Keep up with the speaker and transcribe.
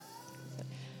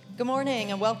Good morning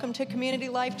and welcome to Community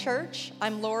Life Church.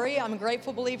 I'm Lori. I'm a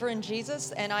grateful believer in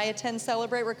Jesus, and I attend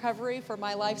Celebrate Recovery for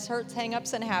my life's hurts,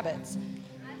 hang-ups, and habits.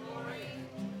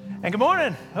 And good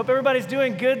morning. Hope everybody's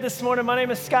doing good this morning. My name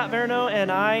is Scott Veroneau,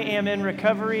 and I am in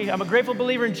recovery. I'm a grateful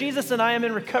believer in Jesus, and I am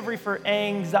in recovery for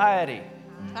anxiety.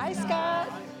 Hi,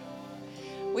 Scott.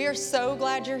 We are so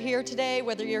glad you're here today,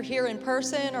 whether you're here in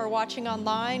person or watching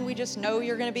online. We just know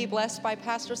you're going to be blessed by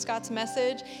Pastor Scott's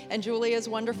message and Julia's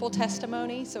wonderful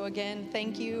testimony. So again,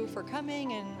 thank you for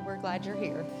coming, and we're glad you're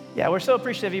here. Yeah, we're so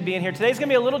appreciative of you being here. Today's going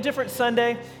to be a little different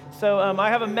Sunday. So I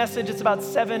have a message. It's about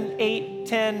 7, 8,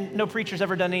 10. No preacher's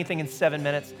ever done anything in 7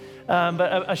 minutes.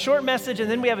 But a short message, and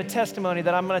then we have a testimony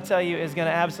that I'm going to tell you is going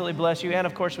to absolutely bless you. And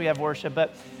of course, we have worship.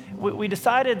 But we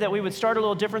decided that we would start a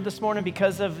little different this morning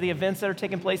because of the events that are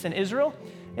taking place in Israel.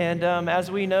 And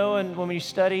as we know, and when we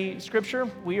study Scripture,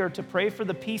 we are to pray for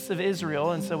the peace of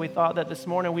Israel. And so we thought that this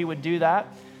morning we would do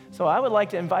that. So I would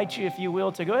like to invite you, if you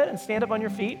will, to go ahead and stand up on your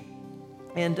feet.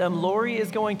 And Lori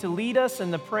is going to lead us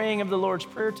in the praying of the Lord's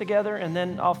Prayer together, and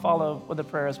then I'll follow with a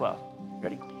prayer as well.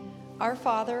 Ready? Our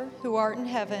Father, who art in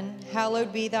heaven,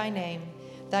 hallowed be thy name.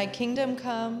 Thy kingdom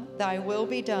come, thy will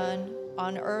be done,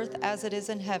 on earth as it is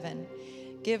in heaven.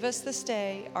 Give us this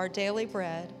day our daily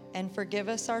bread, and forgive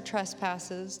us our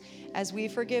trespasses, as we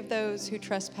forgive those who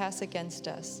trespass against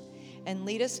us. And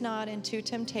lead us not into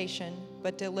temptation,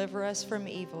 but deliver us from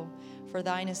evil. For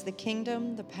thine is the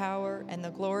kingdom, the power, and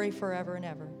the glory forever and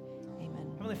ever.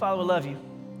 Amen. Heavenly Father, we love you,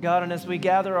 God, and as we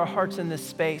gather our hearts in this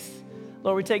space,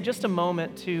 Lord, we take just a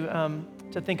moment to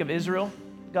think of Israel,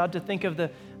 God, to think of the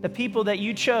people that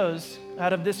you chose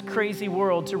out of this crazy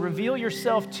world to reveal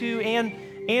yourself to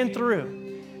and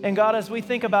through. And God, as we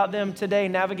think about them today,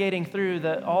 navigating through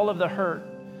all of the hurt,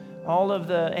 all of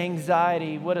the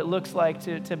anxiety, what it looks like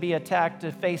to be attacked,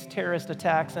 to face terrorist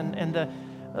attacks, and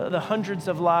the hundreds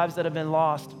of lives that have been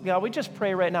lost. God, we just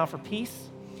pray right now for peace.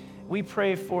 We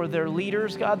pray for their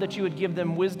leaders, God, that you would give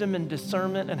them wisdom and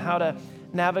discernment and how to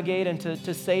navigate and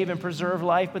to save and preserve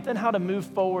life, but then how to move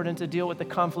forward and to deal with the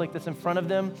conflict that's in front of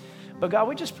them. But God,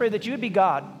 we just pray that you would be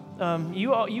God.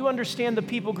 You understand the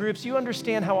people groups. You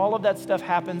understand how all of that stuff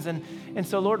happens. And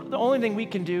so, Lord, the only thing we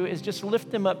can do is just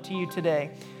lift them up to you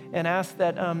today and ask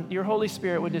that your Holy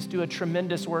Spirit would just do a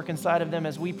tremendous work inside of them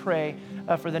as we pray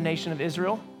for the nation of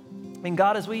Israel. And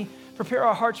God, as we prepare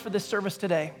our hearts for this service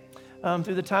today,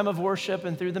 through the time of worship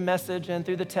and through the message and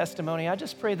through the testimony, I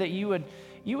just pray that you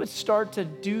would start to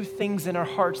do things in our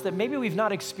hearts that maybe we've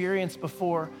not experienced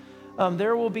before.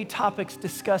 There will be topics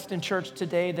discussed in church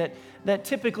today that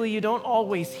typically you don't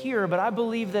always hear, but I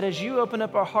believe that as you open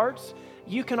up our hearts,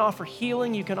 you can offer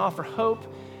healing, you can offer hope.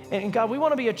 And God, we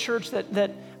want to be a church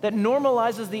that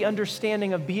normalizes the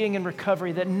understanding of being in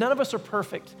recovery, that none of us are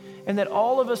perfect, and that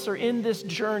all of us are in this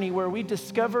journey where we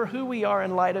discover who we are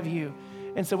in light of you.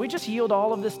 And so we just yield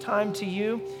all of this time to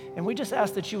you, and we just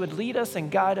ask that you would lead us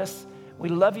and guide us. We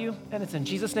love you, and it's in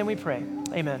Jesus' name we pray.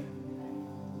 Amen.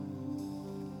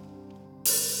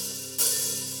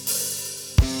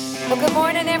 Well, good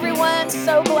morning, everyone.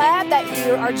 So glad that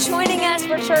you are joining us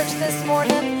for church this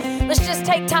morning. Let's just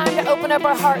take time to open up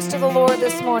our hearts to the Lord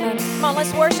this morning. Come on,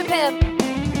 let's worship Him.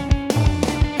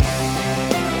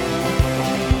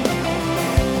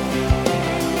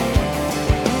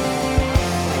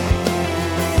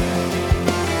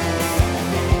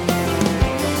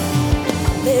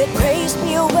 Let praise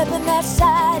be a weapon that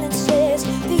silences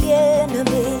the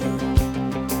enemy.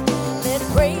 Let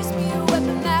praise be a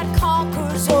weapon that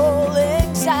conquers all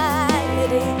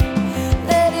anxiety.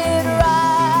 Let it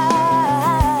rise.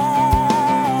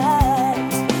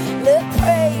 Let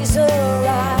praise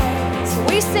arise.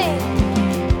 We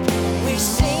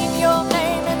sing your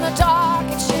name in the dark.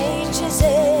 It changes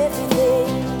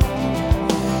everything.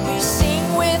 We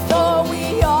sing with all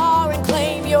we are and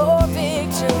claim your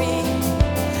victory.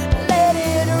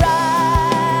 Rise,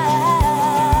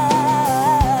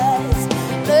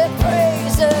 let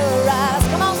praise arise.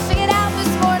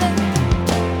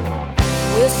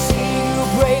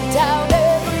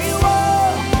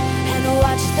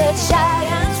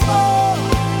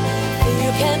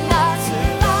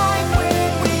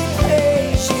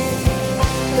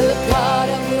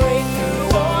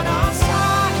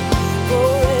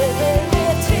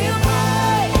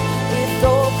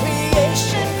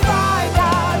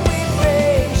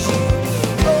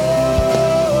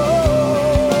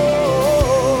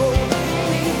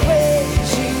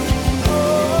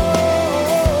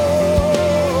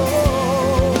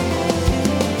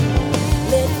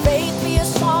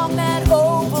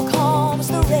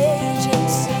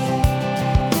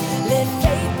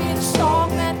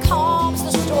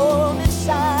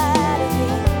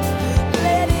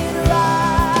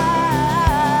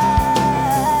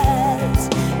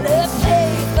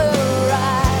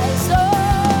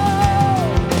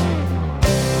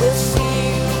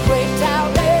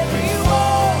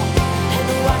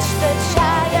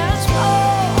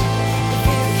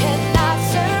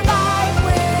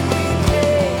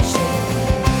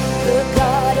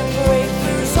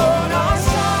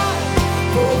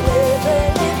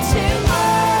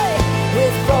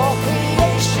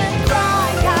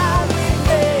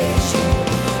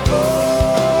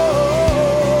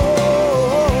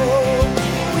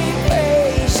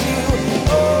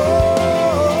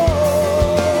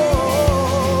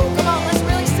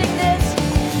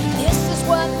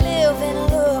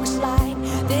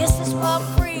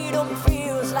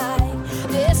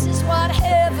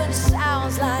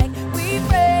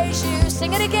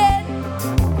 Sing it again.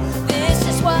 This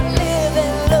is what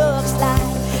living looks like.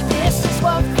 This is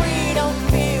what freedom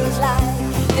feels like.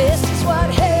 This is what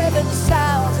heaven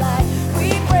sounds like. We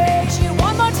praise you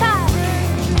one more time.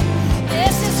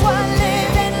 This is what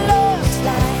living looks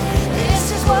like.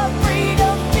 This is what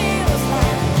freedom feels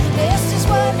like. This is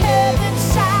what heaven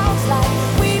sounds like.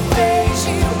 We praise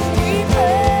you, we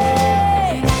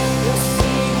praise. You'll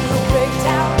see you break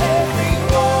down every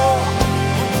wall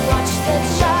and watch the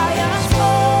giants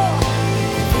fall.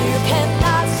 You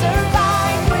cannot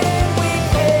survive when we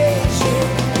praise you.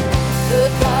 The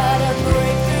God of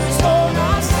breakthroughs on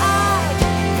our side.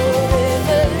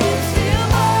 Forever lives still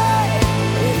high.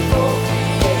 With all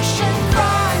creation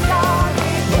crying, God,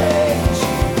 we praise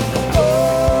you. Oh,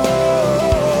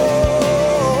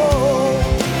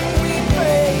 we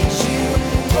praise you.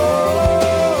 Oh,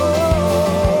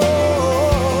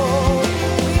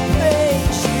 we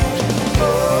praise you. Oh,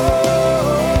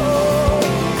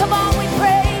 come on, we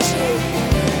praise you.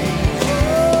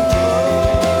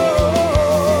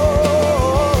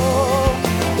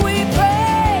 We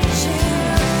praise you.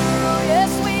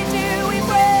 Yes, we do. We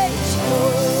praise you.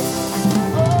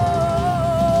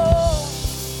 Oh.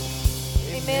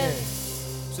 Amen.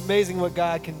 It's amazing what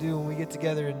God can do when we get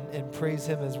together and praise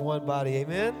Him as one body.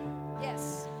 Amen.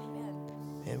 Yes. Amen.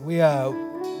 And we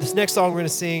this next song we're going to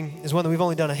sing is one that we've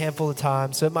only done a handful of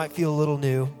times, so it might feel a little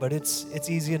new, but it's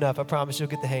easy enough. I promise you'll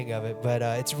get the hang of it. But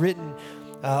it's written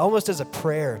almost as a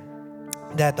prayer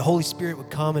that the Holy Spirit would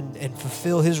come and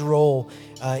fulfill His role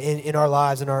in our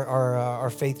lives and our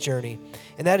faith journey.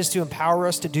 And that is to empower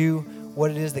us to do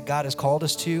what it is that God has called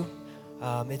us to.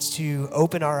 It's to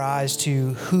open our eyes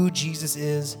to who Jesus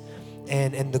is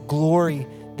and the glory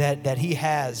that He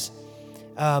has.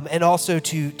 And also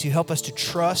to help us to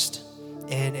trust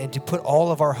and to put all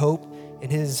of our hope in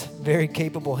His very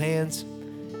capable hands.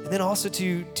 And then also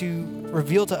to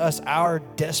reveal to us our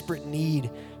desperate need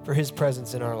for His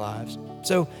presence in our lives.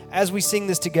 So as we sing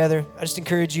this together, I just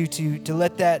encourage you to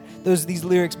let these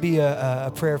lyrics be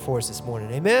a prayer for us this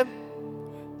morning. Amen?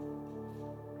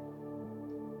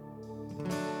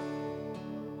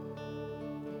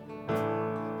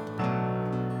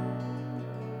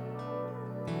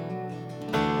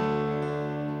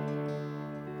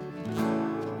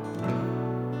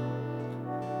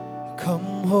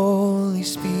 Come, Holy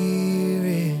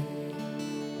Spirit,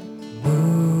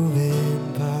 move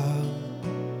in power.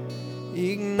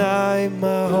 Ignite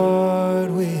my heart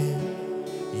with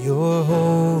your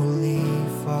holy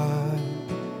fire.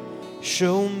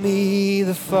 Show me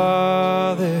the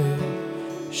Father,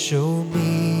 show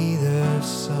me the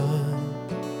Son.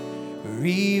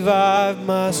 Revive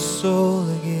my soul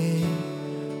again,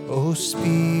 oh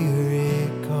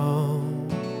Spirit, come.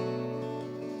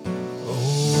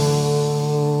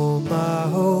 My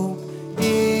hope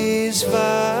is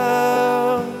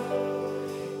found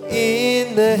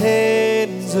in the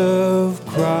hands of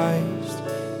Christ,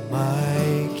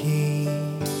 my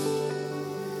King.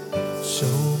 So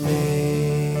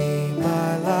may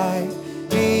my life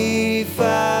be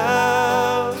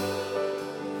found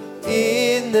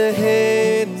in the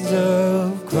hands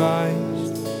of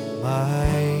Christ,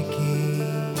 my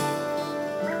King.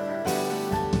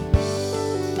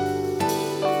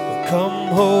 Come,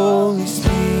 Holy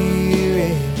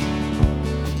Spirit,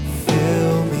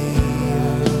 fill me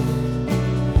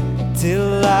up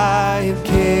till I am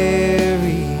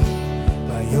carried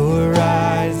by your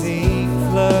rising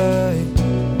flood.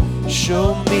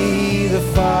 Show me the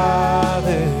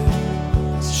Father,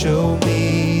 show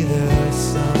me the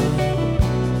Son.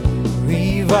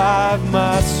 Revive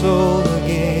my soul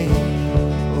again,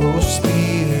 oh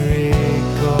Spirit,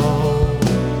 come.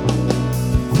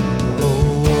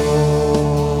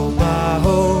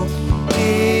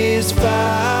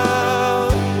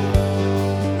 Found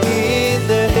in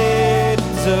the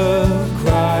hands of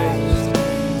Christ,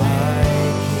 my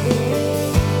King.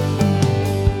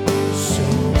 So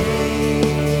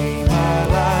may my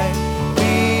life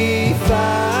be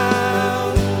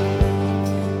found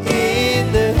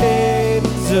in the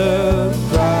hands of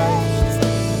Christ,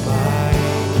 my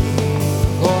King.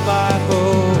 Oh, my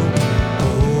hope,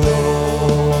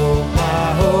 oh, my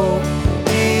hope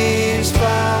is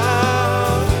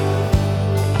found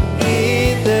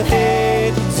in the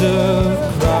hands of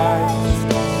Christ,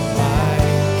 my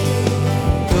King.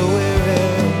 Nowhere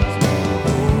else,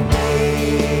 oh,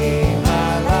 may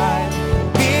my life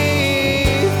be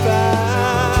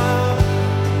found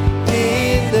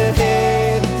in the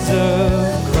hands of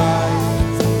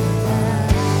Christ, my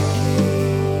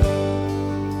King.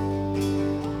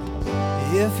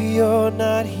 If you're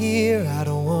not here, I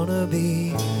don't want to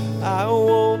be. I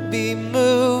won't be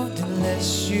moved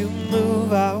unless you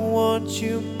move. I want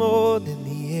you more than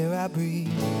the air I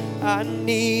breathe. I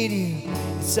need you,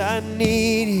 yes, I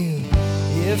need you.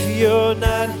 If you're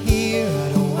not here, I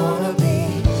don't wanna be.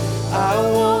 I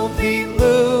won't be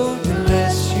moved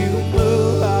unless you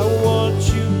move. I want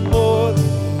you more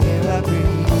than the air I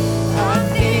breathe. I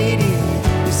need you,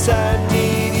 yes, I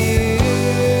need you.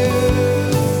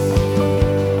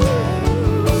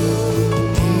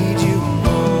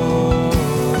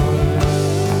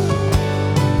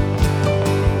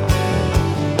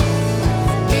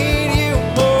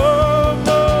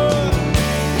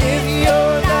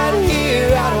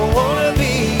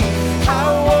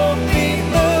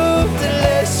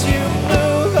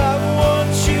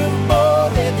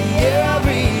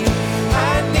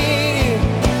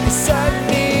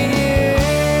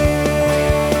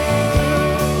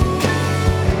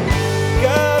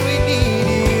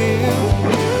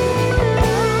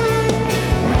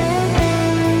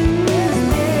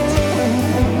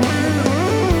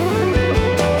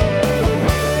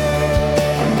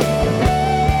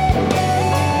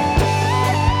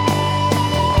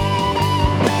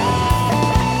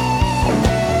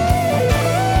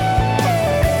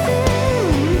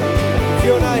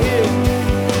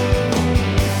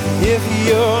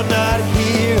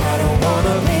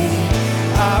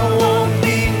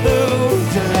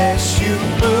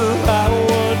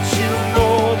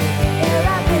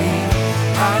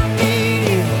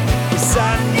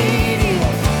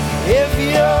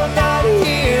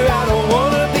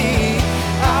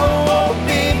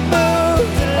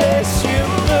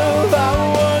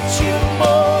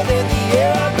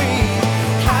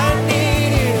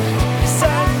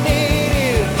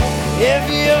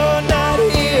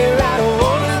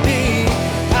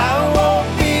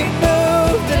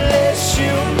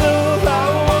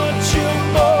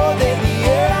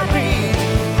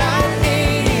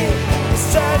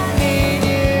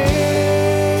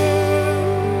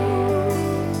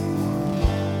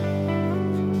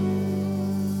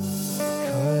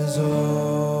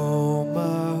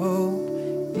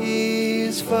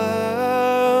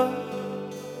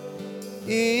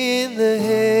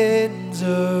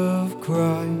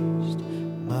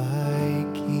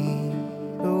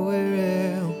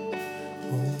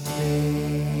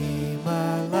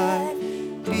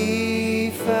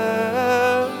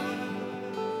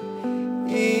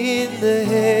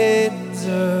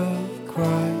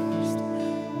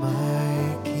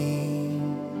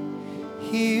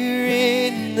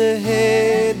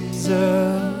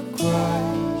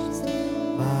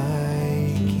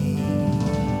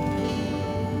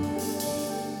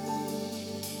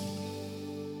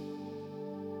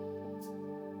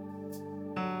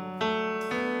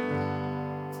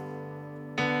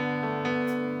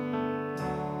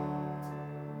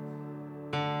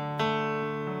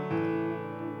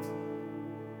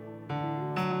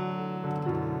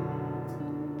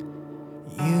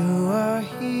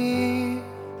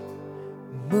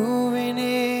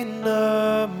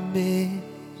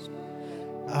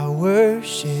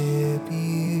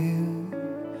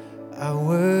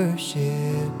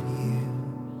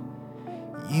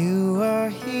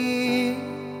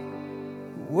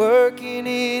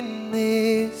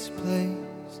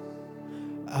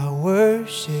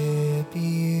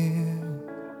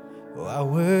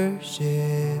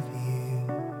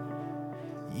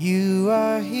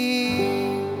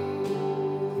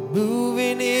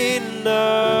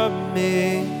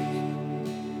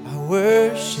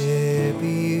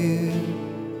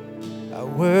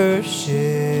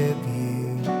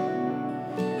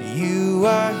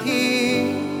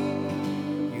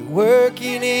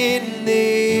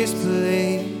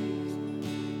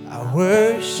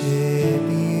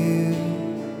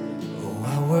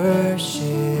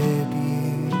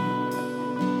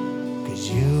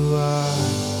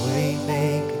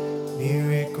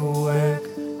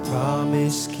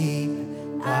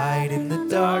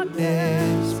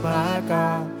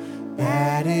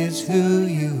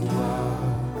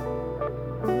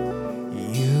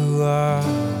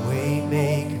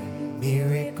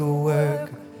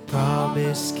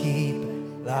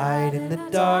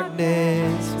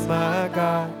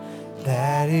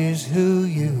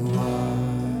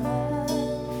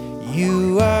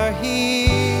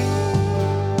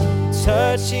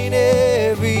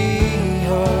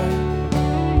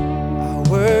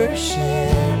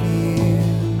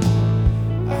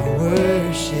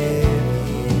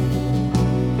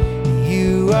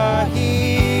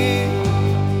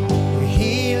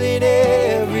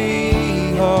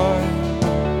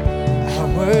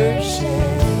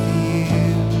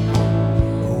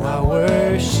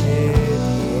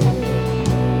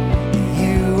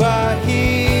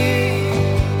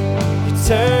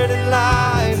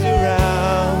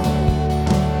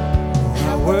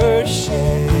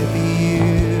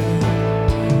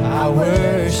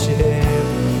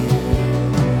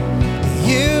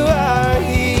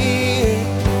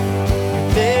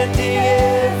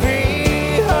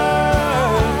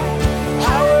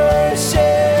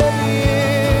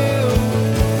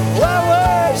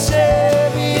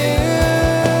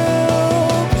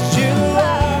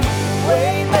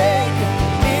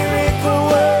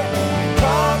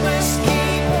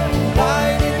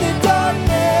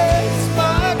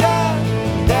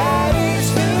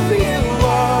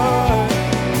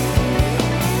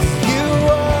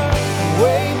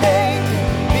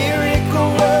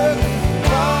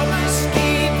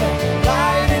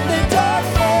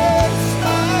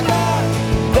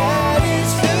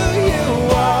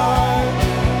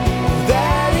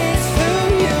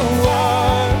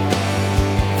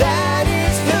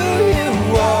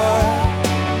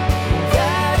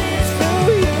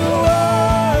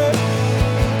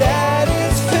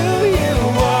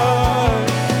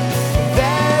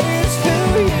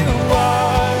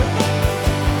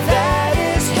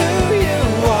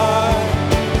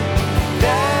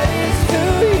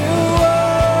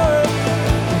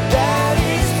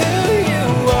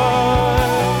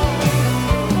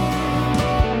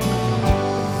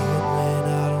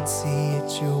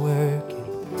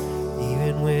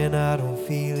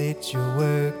 that you're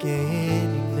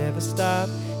working. You never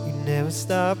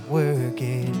stop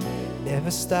working.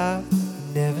 Never stop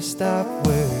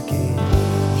working.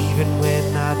 Even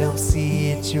when I don't see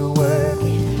it, you're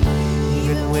working.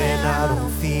 Even when I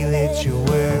don't feel it, you're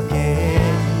working.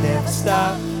 You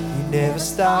never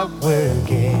stop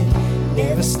working.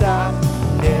 Never stop,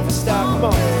 come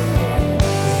on.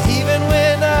 Even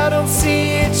when I don't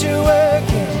see it, you're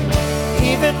working.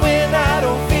 Even when I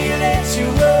don't feel it,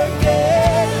 you're working.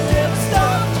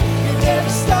 You never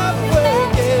stop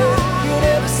working. You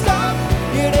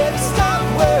never stop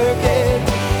working.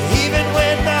 Even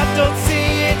when I don't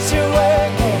see it, you're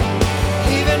working.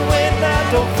 Even when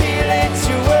I don't feel it,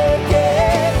 you're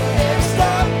working.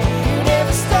 You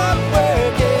never stop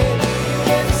working. You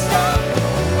never stop.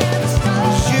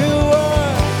 'Cause you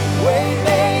are way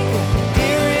maker,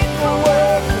 miracle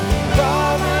worker,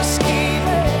 promise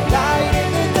keeper, light in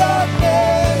the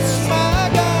darkness. My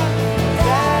God,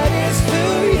 that is who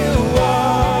you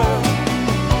are.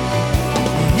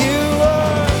 You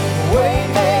are way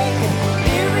maker,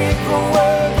 miracle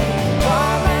worker,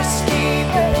 promise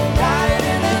keeper, light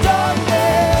in the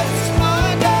darkness. My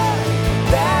God,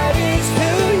 that is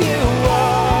who you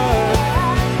are.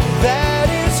 That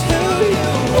is who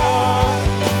you are.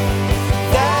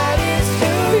 That is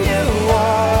who you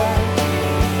are.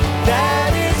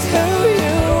 That is who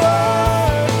you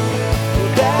are.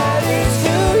 That is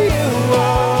who you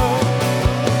are.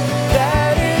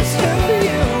 That is who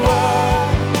you are.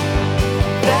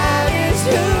 That is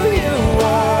who you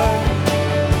are.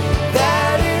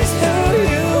 That is who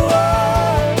you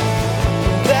are.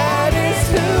 That is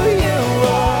who you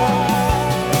are.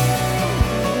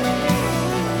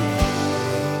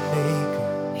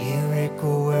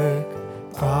 Miracle worker,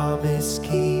 promise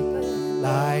keeper,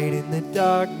 light in the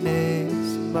darkness.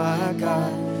 My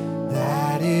God,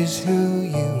 that is who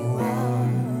you are.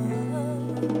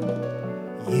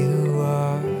 You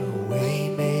are a way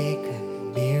maker,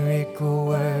 miracle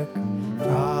worker,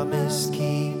 promise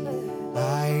keeper,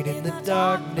 light in the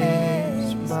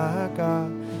darkness. My God,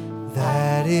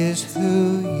 that is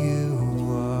who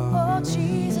you are. Oh,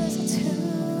 Jesus, it's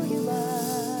who you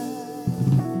are.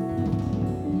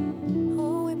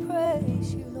 Oh, we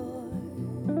praise you, Lord.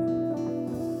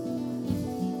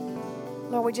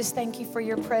 Lord, we just thank you for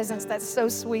your presence that's so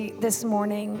sweet this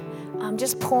morning.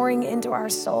 Just pouring into our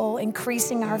soul,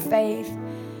 increasing our faith.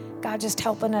 God, just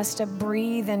helping us to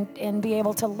breathe and be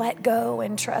able to let go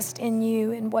and trust in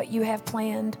you and what you have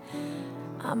planned.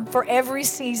 For every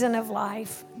season of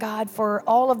life, God, for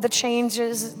all of the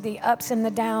changes, the ups and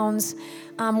the downs,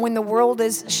 when the world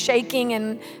is shaking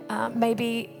and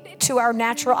maybe to our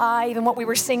natural eye, even what we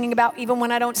were singing about, even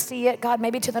when I don't see it, God,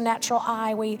 maybe to the natural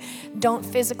eye, we don't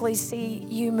physically see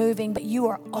you moving, but you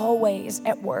are always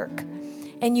at work.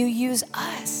 And you use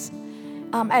us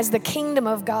as the kingdom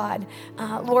of God.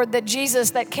 Lord, that Jesus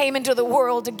that came into the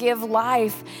world to give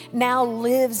life now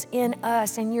lives in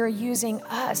us, and you're using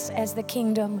us as the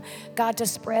kingdom, God, to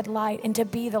spread light and to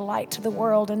be the light to the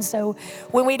world. And so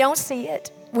when we don't see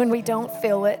it, when we don't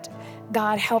feel it,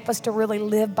 God, help us to really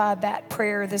live by that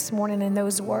prayer this morning and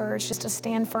those words, just to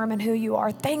stand firm in who you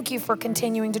are. Thank you for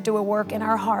continuing to do a work in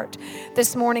our heart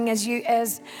this morning as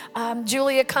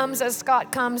Julia comes, as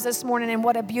Scott comes this morning, and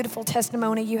what a beautiful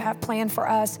testimony you have planned for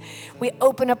us. We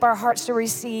open up our hearts to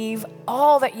receive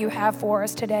all that you have for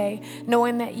us today,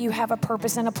 knowing that you have a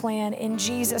purpose and a plan. In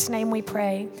Jesus' name we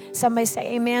pray. Somebody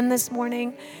say amen this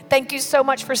morning. Thank you so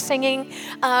much for singing.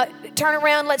 Turn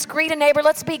around, let's greet a neighbor.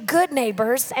 Let's be good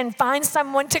neighbors and find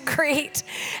someone to greet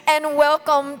and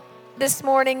welcome this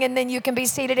morning, and then you can be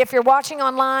seated. If you're watching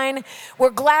online,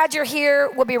 we're glad you're here.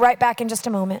 We'll be right back in just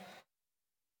a moment.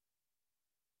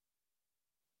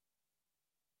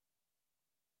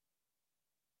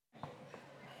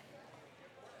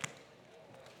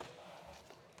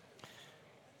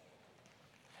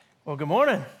 Well, good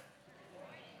morning.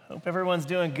 Hope everyone's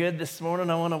doing good this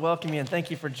morning. I want to welcome you and thank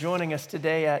you for joining us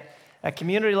today at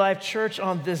Community Life Church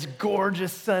on this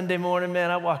gorgeous Sunday morning. Man,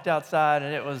 I walked outside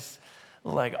and it was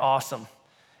like awesome.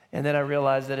 And then I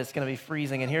realized that it's going to be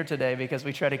freezing in here today because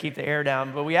we try to keep the air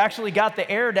down. But we actually got the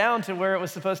air down to where it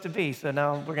was supposed to be. So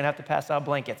now we're going to have to pass out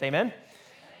blankets. Amen?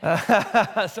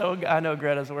 So I know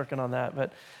Greta's working on that.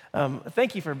 But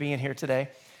thank you for being here today.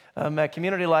 At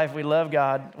Community Life, we love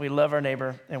God, we love our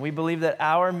neighbor, and we believe that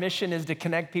our mission is to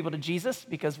connect people to Jesus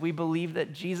because we believe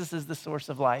that Jesus is the source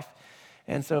of life.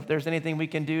 And so if there's anything we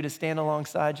can do to stand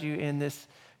alongside you in this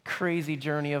crazy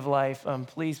journey of life,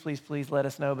 please, please, please let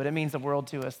us know. But it means the world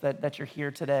to us that you're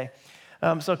here today.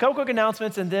 So a couple quick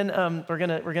announcements, and then we're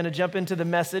gonna jump into the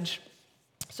message.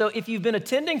 So if you've been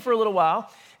attending for a little while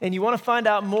and you want to find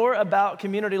out more about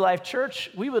Community Life Church,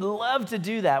 we would love to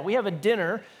do that. We have a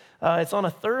dinner. It's on a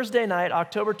Thursday night,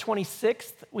 October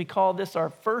 26th. We call this our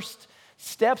First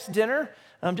Steps dinner.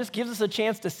 Just gives us a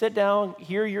chance to sit down,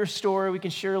 hear your story. We can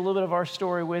share a little bit of our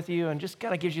story with you, and just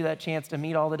kind of gives you that chance to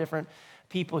meet all the different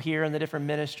people here and the different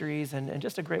ministries, and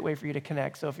just a great way for you to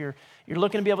connect. So if you're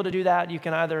looking to be able to do that, you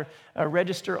can either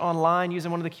register online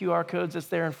using one of the QR codes that's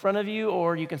there in front of you,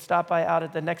 or you can stop by out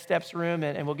at the Next Steps room,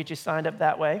 and we'll get you signed up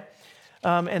that way.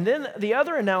 And then the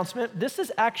other announcement, this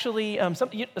is actually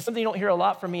something you don't hear a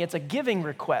lot from me. It's a giving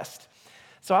request.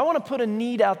 So I want to put a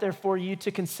need out there for you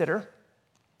to consider.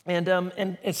 And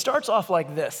it starts off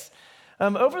like this.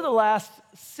 Over the last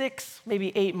 6,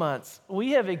 maybe 8 months,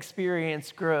 we have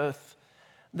experienced growth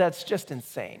that's just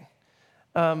insane.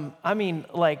 Running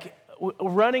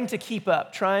to keep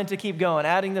up, trying to keep going,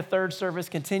 adding the third service,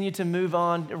 continue to move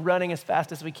on, running as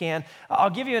fast as we can. I'll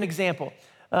give you an example.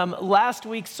 Last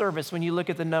week's service, when you look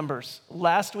at the numbers,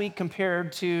 last week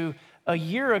compared to a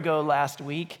year ago last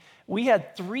week, we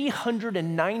had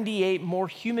 398 more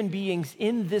human beings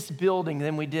in this building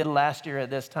than we did last year at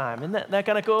this time. Isn't that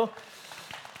kind of cool?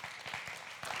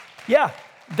 Yeah,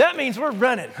 that means we're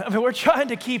running. We're trying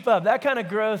to keep up. That kind of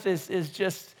growth is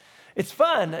just, it's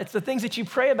fun. It's the things that you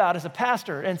pray about as a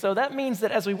pastor. And so that means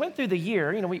that as we went through the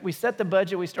year, we set the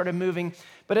budget, we started moving.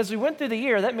 But as we went through the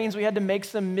year, that means we had to make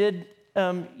some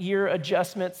mid-year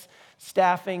adjustments,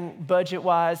 staffing,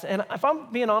 budget-wise. And if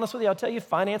I'm being honest with you, I'll tell you,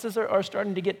 finances are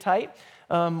starting to get tight.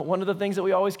 One of the things that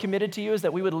we always committed to you is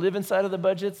that we would live inside of the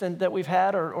budgets and that we've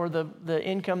had or the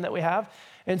income that we have.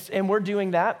 And we're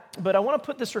doing that. But I want to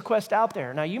put this request out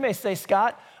there. Now, you may say,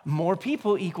 Scott, more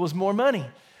people equals more money.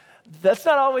 That's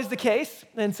not always the case.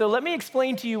 And so let me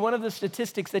explain to you one of the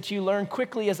statistics that you learn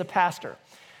quickly as a pastor.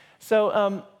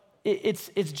 So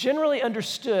it's generally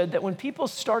understood that when people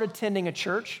start attending a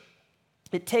church,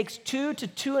 it takes 2 to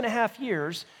 2.5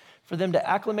 years for them to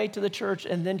acclimate to the church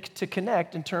and then to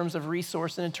connect in terms of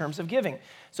resource and in terms of giving.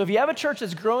 So if you have a church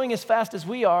that's growing as fast as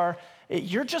we are,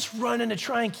 you're just running to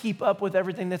try and keep up with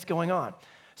everything that's going on.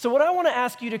 So what I want to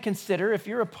ask you to consider, if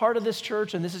you're a part of this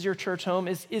church and this is your church home,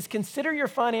 is consider your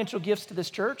financial gifts to this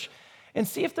church and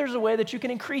see if there's a way that you can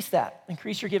increase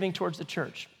your giving towards the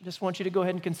church. Just want you to go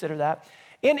ahead and consider that.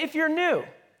 And if you're new,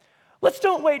 let's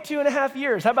don't wait 2.5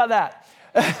 years. How about that?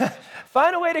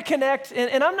 Find a way to connect.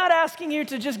 And I'm not asking you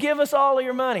to just give us all of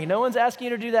your money. No one's asking you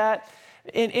to do that.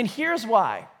 And here's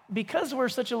why. Because we're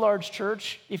such a large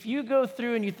church, if you go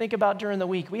through and you think about during the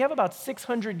week, we have about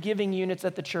 600 giving units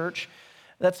at the church.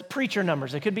 That's preacher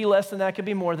numbers. It could be less than that, could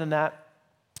be more than that.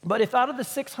 But if out of the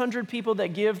 600 people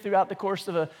that give throughout the course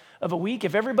of a week,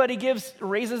 if everybody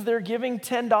raises their giving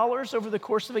 $10 over the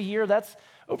course of a year, that's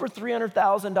over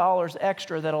 $300,000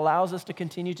 extra that allows us to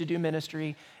continue to do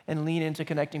ministry and lean into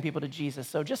connecting people to Jesus.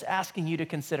 So just asking you to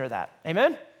consider that.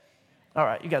 Amen? All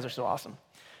right, you guys are so awesome.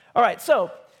 All right,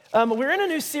 so we're in a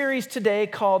new series today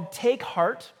called Take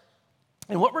Heart.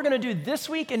 And what we're going to do this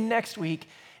week and next week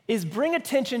is bring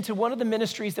attention to one of the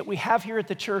ministries that we have here at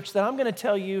the church that I'm going to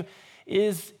tell you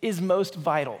is most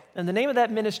vital. And the name of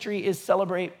that ministry is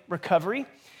Celebrate Recovery.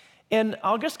 And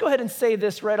I'll just go ahead and say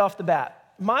this right off the bat.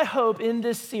 My hope in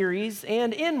this series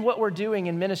and in what we're doing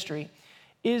in ministry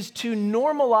is to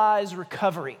normalize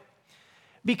recovery.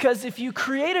 Because if you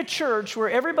create a church where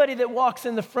everybody that walks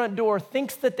in the front door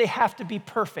thinks that they have to be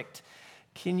perfect,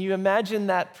 can you imagine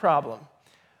that problem?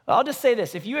 I'll just say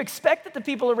this. If you expect that the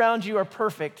people around you are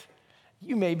perfect,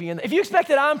 if you expect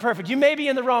that I'm perfect, you may be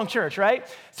in the wrong church, right?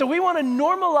 So we want to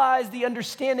normalize the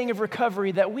understanding of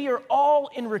recovery, that we are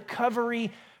all in recovery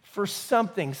for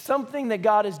something that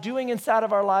God is doing inside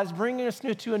of our lives, bringing us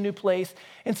to a new place.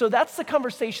 And so that's the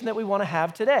conversation that we want to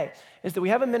have today, is that we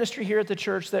have a ministry here at the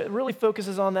church that really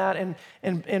focuses on that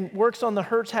and works on the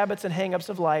hurts, habits, and hang-ups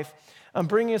of life,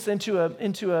 bringing us into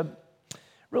a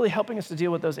really helping us to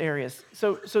deal with those areas.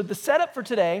 So the setup for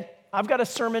today, I've got a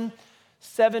sermon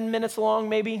 7 minutes long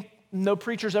maybe. No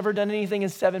preacher's ever done anything in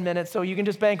 7 minutes, so you can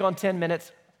just bank on 10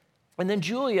 minutes. And then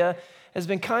Julia has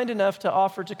been kind enough to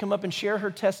offer to come up and share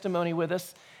her testimony with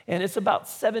us. And it's about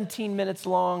 17 minutes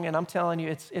long, and I'm telling you,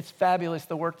 it's fabulous,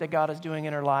 the work that God is doing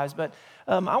in our lives. But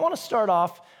I want to start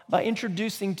off by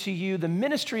introducing to you the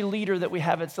ministry leader that we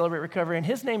have at Celebrate Recovery, and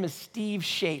his name is Steve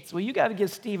Shates. Will you guys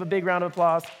give Steve a big round of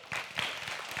applause?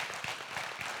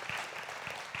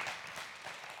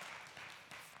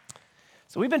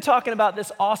 So we've been talking about this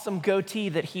awesome goatee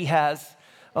that he has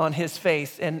on his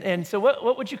face. And so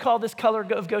what would you call this color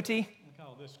of goatee? We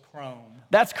call this chrome.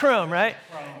 That's chrome, right?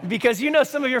 Because you know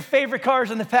some of your favorite cars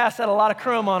in the past had a lot of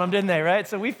chrome on them, didn't they, right?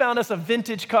 So we found us a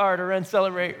vintage car to run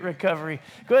Celebrate Recovery.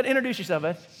 Go ahead, introduce yourself,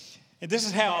 bud. And this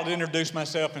is how I'll introduce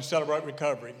myself and Celebrate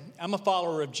Recovery. I'm a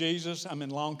follower of Jesus. I'm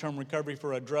in long-term recovery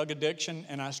for a drug addiction,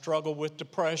 and I struggle with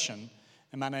depression.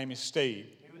 And my name is Steve.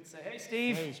 You would say, hey,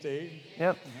 Steve. Hey, Steve.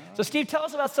 Yep. So, Steve, tell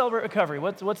us about Celebrate Recovery.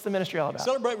 What's the ministry all about?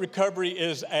 Celebrate Recovery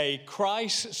is a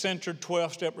Christ-centered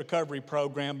 12-step recovery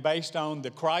program based on the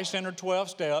Christ-centered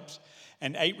 12 steps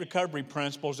and 8 recovery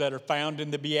principles that are found in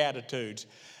the Beatitudes.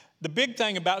 The big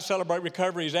thing about Celebrate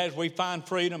Recovery is as we find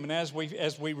freedom and as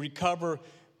we recover,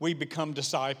 we become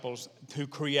disciples who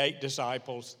create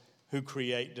disciples who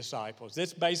create disciples.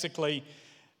 It's basically,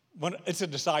 it's a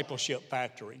discipleship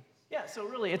factory. Yeah, so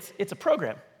really it's a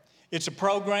program. It's a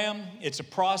program, it's a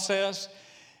process.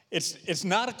 It's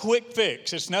not a quick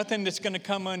fix. It's nothing that's going to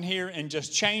come in here and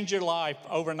just change your life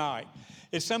overnight.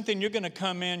 It's something you're going to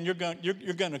come in, you're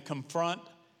going to confront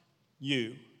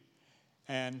you.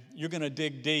 And you're going to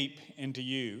dig deep into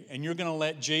you. And you're going to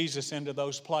let Jesus into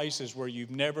those places where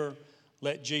you've never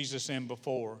let Jesus in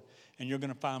before. And you're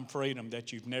going to find freedom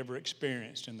that you've never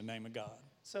experienced in the name of God.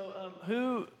 So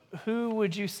who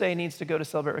would you say needs to go to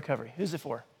Celebrate Recovery? Who's it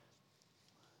for?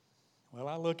 Well,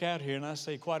 I look out here and I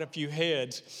see quite a few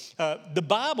heads. The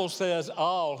Bible says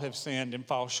all have sinned and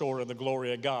fall short of the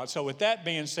glory of God. So with that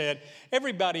being said,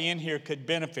 everybody in here could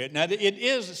benefit. Now,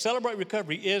 Celebrate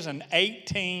Recovery is an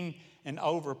 18 and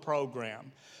over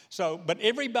program. So, but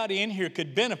everybody in here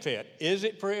could benefit. Is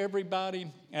it for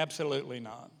everybody? Absolutely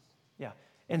not. Yeah.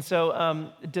 And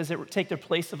so does it take the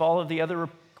place of all of the other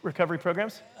recovery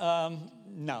programs?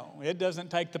 No, it doesn't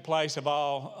take the place of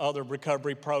all other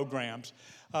recovery programs.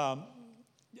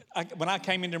 When I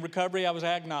came into recovery, I was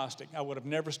agnostic. I would have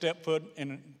never stepped foot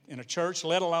in a church,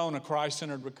 let alone a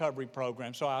Christ-centered recovery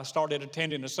program. So I started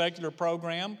attending a secular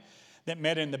program that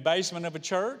met in the basement of a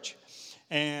church,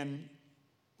 and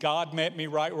God met me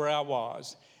right where I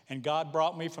was. And God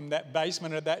brought me from that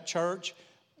basement of that church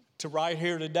to right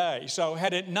here today. So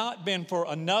had it not been for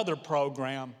another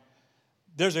program,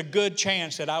 there's a good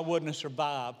chance that I wouldn't have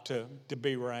survived to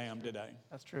be where I am today.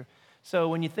 That's true. So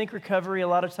when you think recovery, a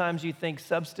lot of times you think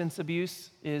substance abuse.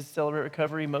 Is Celebrate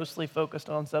Recovery mostly focused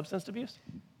on substance abuse?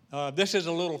 This is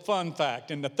a little fun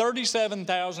fact. In the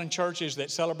 37,000 churches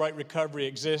that Celebrate Recovery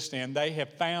exists in, they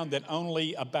have found that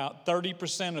only about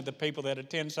 30% of the people that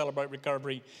attend Celebrate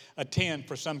Recovery attend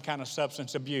for some kind of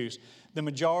substance abuse. The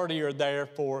majority are there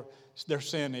for their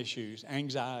sin issues,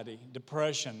 anxiety,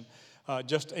 depression,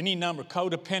 just any number,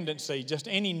 codependency, just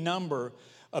any number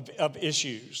of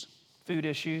issues. Food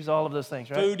issues, all of those things,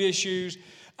 right? Food issues,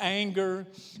 anger.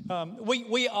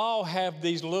 We all have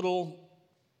these little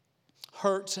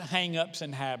hurts, hang-ups,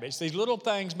 and habits. These little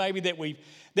things maybe that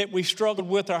we've struggled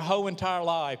with our whole entire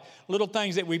life. Little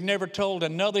things that we've never told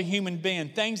another human being.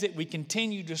 Things that we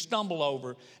continue to stumble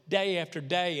over day after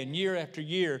day and year after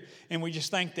year. And we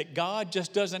just think that God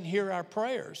just doesn't hear our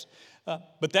prayers.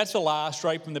 But that's a lie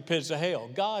straight from the pits of hell.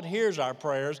 God hears our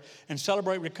prayers, and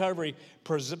Celebrate Recovery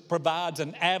provides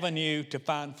an avenue to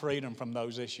find freedom from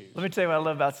those issues. Let me tell you what I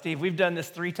love about Steve. We've done this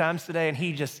 3 times today, and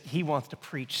he wants to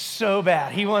preach so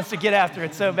bad. He wants to get after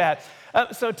it so bad.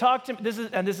 So talk to me. This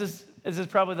is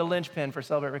probably the linchpin for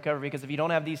Celebrate Recovery, because if you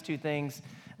don't have these 2 things,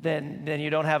 then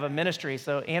you don't have a ministry.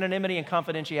 So anonymity and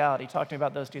confidentiality. Talk to me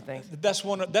about those 2 things.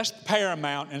 That's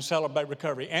paramount in Celebrate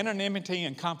Recovery. Anonymity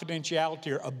and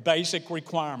confidentiality are basic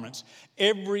requirements.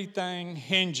 Everything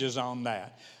hinges on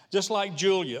that. Just like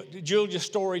Julia's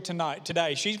story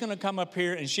today. She's going to come up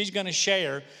here and she's going to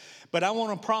share. But I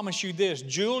want to promise you this.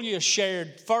 Julia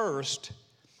shared first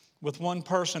with one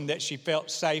person that she felt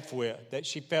safe with, that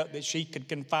she felt that she could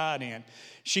confide in.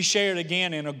 She shared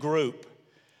again in a group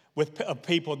of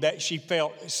people that she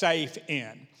felt safe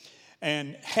in.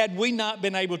 And had we not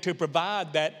been able to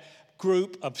provide that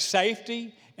group of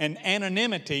safety and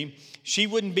anonymity, she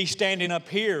wouldn't be standing up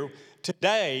here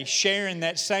today sharing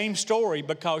that same story,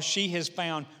 because she has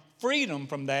found freedom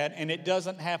from that and it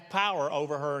doesn't have power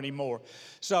over her anymore.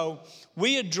 So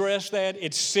we address that.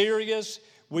 It's serious.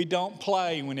 We don't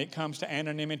play when it comes to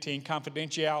anonymity and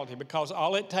confidentiality, because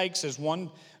all it takes is one.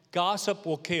 Gossip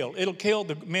will kill. It'll kill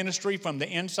the ministry from the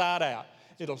inside out.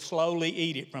 It'll slowly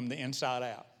eat it from the inside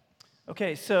out.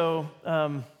 Okay, so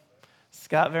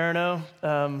Scott Veroneau,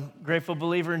 grateful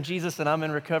believer in Jesus, and I'm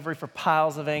in recovery for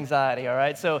piles of anxiety, all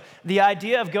right? So the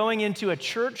idea of going into a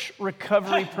church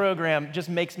recovery program just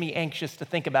makes me anxious to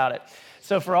think about it.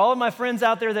 So for all of my friends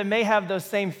out there that may have those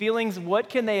same feelings, what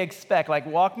can they expect? Like,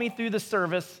 walk me through the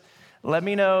service. Let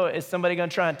me know, is somebody going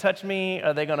to try and touch me?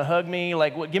 Are they going to hug me?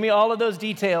 Like, give me all of those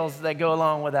details that go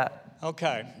along with that.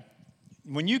 Okay.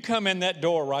 when you come in that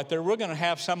door right there, we're going to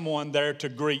have someone there to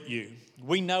greet you.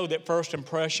 We know that first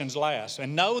impressions last.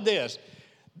 And know this,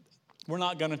 we're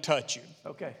not going to touch you.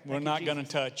 Okay. We're not going to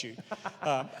touch you.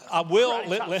 I will.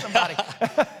 Somebody.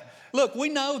 Look, we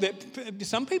know that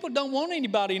some people don't want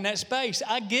anybody in that space.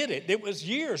 I get it. It was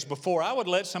years before I would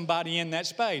let somebody in that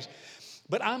space.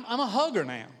 But I'm a hugger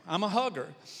now. I'm a hugger.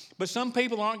 But some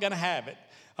people aren't going to have it.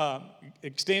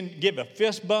 Give a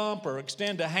fist bump or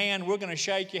extend a hand. We're going to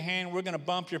shake your hand. We're going to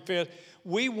bump your fist.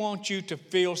 We want you to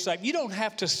feel safe. You don't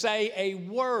have to say a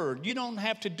word. You don't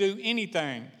have to do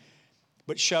anything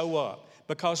but show up.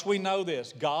 Because we know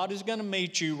this. God is going to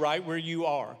meet you right where you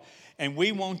are. And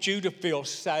we want you to feel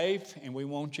safe and we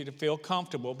want you to feel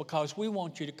comfortable because we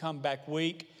want you to come back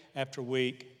week after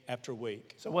week after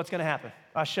week. So what's going to happen?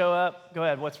 I show up. Go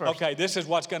ahead. What's first? Okay, this is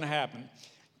what's going to happen.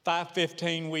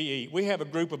 5:15 we eat. We have a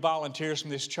group of volunteers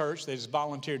from this church that has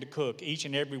volunteered to cook each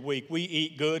and every week. We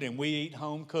eat good and we eat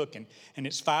home cooking. And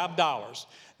it's $5.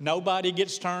 Nobody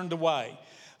gets turned away.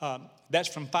 That's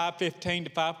from 5:15 to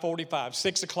 5:45.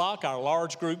 6 o'clock, our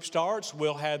large group starts.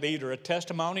 We'll have either a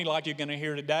testimony like you're going to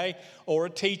hear today or a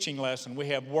teaching lesson. We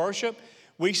have worship.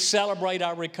 We celebrate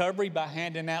our recovery by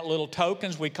handing out little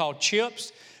tokens we call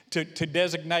chips to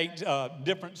designate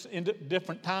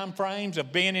different time frames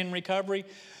of being in recovery.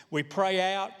 We pray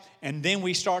out, and then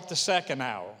we start the second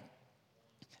hour.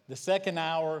 The second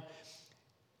hour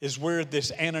is where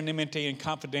this anonymity and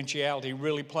confidentiality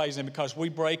really plays in because we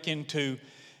break into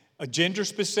a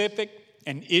gender-specific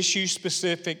and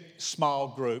issue-specific small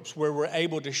groups where we're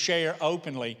able to share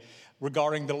openly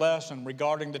regarding the lesson,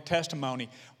 regarding the testimony,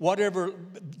 whatever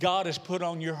God has put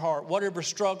on your heart, whatever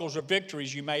struggles or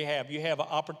victories you may have, you have an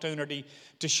opportunity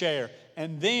to share.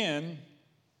 And then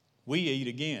we eat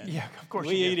again. Yeah, of course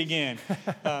we eat again.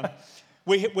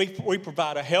 We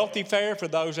provide a healthy fare for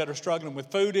those that are struggling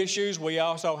with food issues. We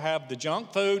also have the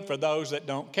junk food for those that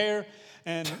don't care.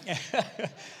 And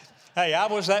hey, I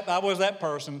was that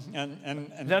person.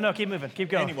 And No, keep moving, keep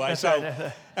going. Anyway, that's it.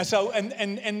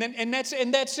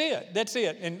 That's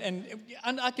it.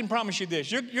 And I can promise you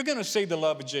this: you're going to see the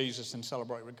love of Jesus and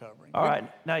celebrate recovery. All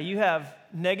right. Now you have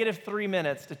 -3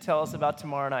 minutes to tell us about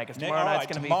tomorrow night because tomorrow night's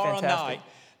going to be fantastic.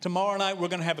 Tomorrow night we're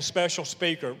going to have a special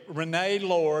speaker, Renee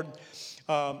Lord.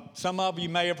 Some of you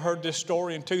may have heard this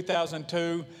story in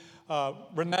 2002.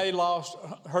 Renee lost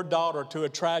her daughter to a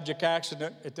tragic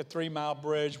accident at the 3 Mile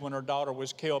Bridge when her daughter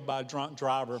was killed by a drunk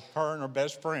driver, her and her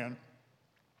best friend.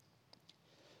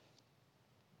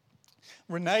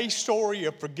 Renee's story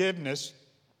of forgiveness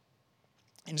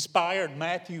inspired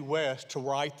Matthew West to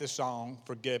write the song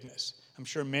Forgiveness. I'm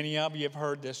sure many of you have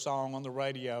heard this song on the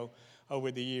radio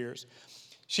over the years.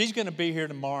 She's going to be here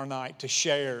tomorrow night to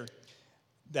share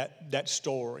that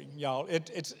story. Y'all,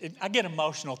 I get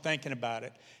emotional thinking about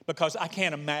it because I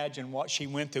can't imagine what she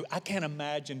went through. I can't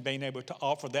imagine being able to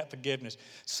offer that forgiveness.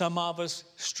 Some of us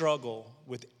struggle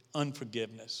with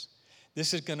unforgiveness.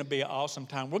 This is going to be an awesome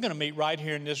time. We're going to meet right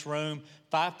here in this room,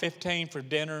 5:15 for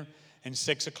dinner and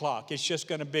 6 o'clock. It's just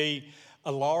going to be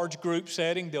a large group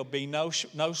setting. There'll be no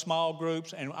small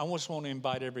groups. And I just want to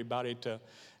invite everybody to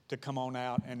come on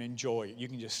out and enjoy it. You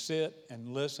can just sit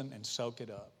and listen and soak it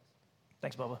up.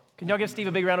 Thanks, Bubba. Can y'all give Steve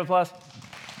a big round of applause?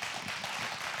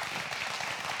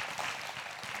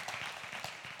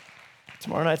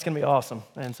 Tomorrow night's going to be awesome.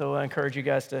 And so I encourage you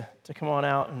guys to come on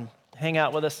out and hang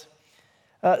out with us.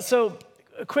 So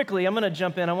quickly, I'm going to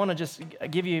jump in. I want to just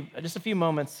give you just a few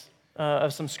moments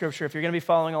of some scripture. If you're going to be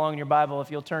following along in your Bible,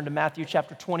 if you'll turn to Matthew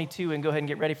chapter 22 and go ahead and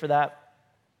get ready for that.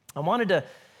 I wanted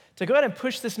to go ahead and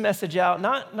push this message out,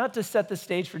 not to set the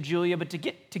stage for Julia, but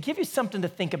to give you something to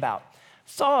think about.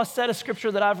 Saw a set of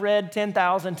scripture that I've read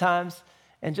 10,000 times,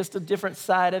 and just a different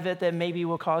side of it that maybe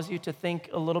will cause you to think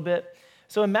a little bit.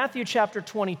 So in Matthew chapter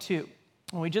 22,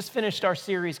 we just finished our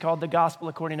series called The Gospel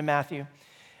According to Matthew.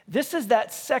 This is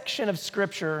that section of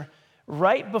scripture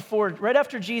right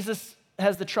after Jesus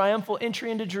has the triumphal entry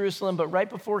into Jerusalem, but right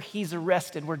before he's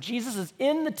arrested, where Jesus is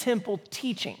in the temple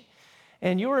teaching.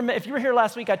 And if you were here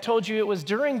last week, I told you it was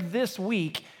during this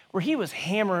week where he was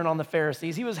hammering on the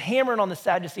Pharisees. He was hammering on the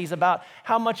Sadducees about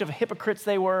how much of hypocrites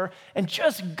they were and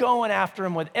just going after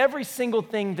them with every single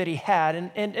thing that he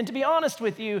had. And to be honest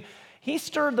with you, he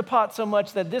stirred the pot so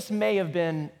much that this may have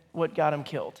been what got him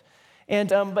killed. And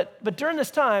but during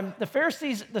this time, the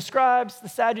Pharisees, the scribes, the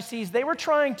Sadducees, they were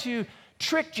trying to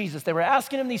trick Jesus. They were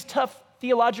asking him these tough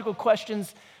theological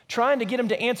questions, trying to get him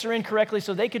to answer incorrectly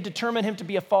so they could determine him to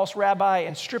be a false rabbi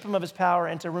and strip him of his power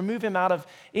and to remove him out of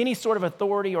any sort of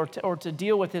authority or to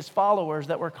deal with his followers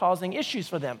that were causing issues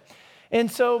for them. And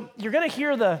so you're going to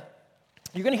hear the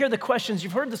You're going to hear the questions.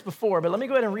 You've heard this before, but let me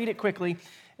go ahead and read it quickly,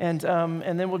 and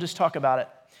then we'll just talk about it.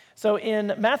 So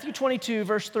in Matthew 22,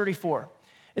 verse 34,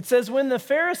 it says, when the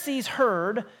Pharisees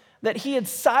heard that he had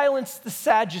silenced the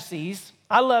Sadducees,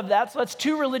 I love that. So that's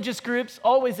two religious groups,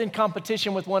 always in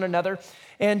competition with one another.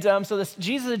 And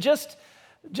Jesus had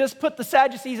just put the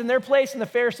Sadducees in their place, and the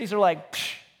Pharisees are like,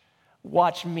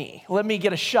 watch me. Let me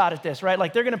get a shot at this, right?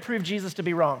 Like they're going to prove Jesus to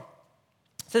be wrong.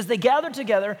 It says they gathered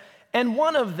together, and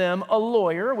one of them, a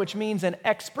lawyer, which means an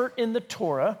expert in the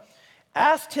Torah,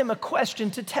 asked him a question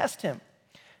to test him.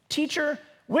 Teacher,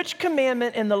 which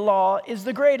commandment in the law is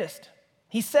the greatest?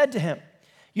 He said to him,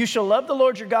 you shall love the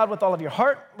Lord your God with all of your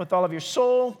heart, with all of your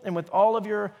soul, and with all of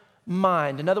your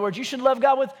mind. In other words, you should love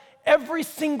God with every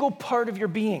single part of your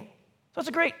being. So it's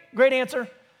a great answer.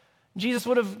 Jesus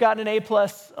would have gotten an A+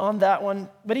 on that one,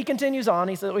 but he continues on.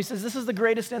 He says, this is the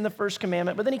greatest and the first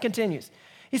commandment, but then he continues.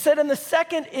 He said, and the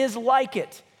second is like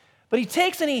it. But he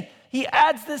takes and he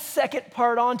adds this second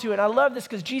part onto it. I love this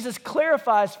because Jesus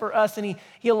clarifies for us, and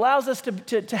he allows us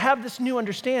to have this new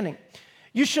understanding.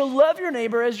 You shall love your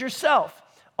neighbor as yourself.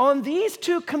 On these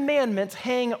two commandments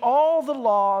hang all the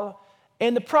law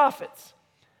and the prophets.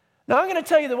 Now I'm going to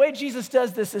tell you the way Jesus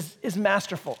does this is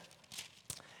masterful.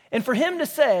 And for him to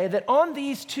say that on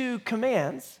these two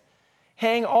commands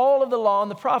hang all of the law and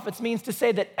the prophets means to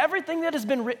say that everything that has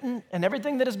been written and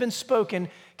everything that has been spoken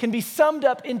can be summed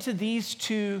up into these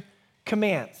two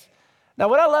commands. Now,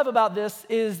 what I love about this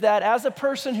is that as a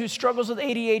person who struggles with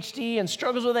ADHD and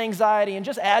struggles with anxiety, and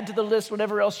just add to the list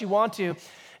whatever else you want to,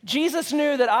 Jesus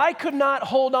knew that I could not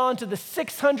hold on to the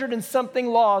 600 and something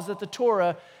laws that the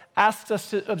Torah asks us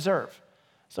to observe.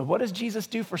 So what does Jesus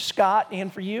do for Scott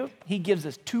and for you? He gives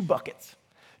us two buckets.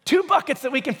 Two buckets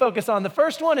that we can focus on. The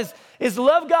first one is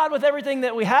love God with everything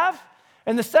that we have.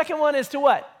 And the second one is to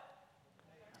what?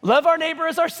 Love our neighbor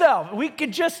as ourselves. We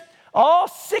could just, all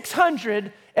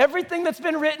 600, everything that's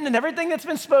been written and everything that's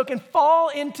been spoken fall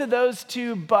into those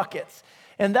two buckets.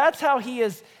 And that's how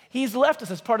he's left us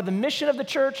as part of the mission of the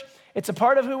church. It's a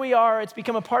part of who we are. It's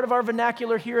become a part of our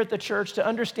vernacular here at the church to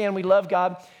understand we love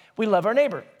God, we love our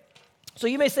neighbor. So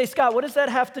you may say, Scott, what does that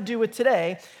have to do with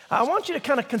today? I want you to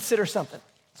kind of consider something.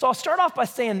 So I'll start off by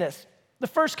saying this. The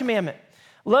first commandment,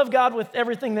 love God with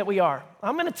everything that we are.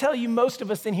 I'm going to tell you, most of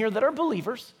us in here that are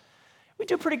believers, we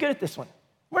do pretty good at this one.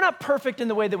 We're not perfect in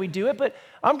the way that we do it, but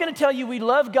I'm going to tell you we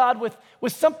love God with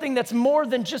something that's more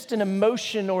than just an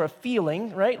emotion or a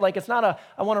feeling, right? Like it's not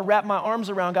I want to wrap my arms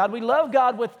around God. We love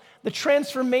God with the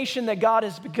transformation that God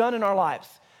has begun in our lives.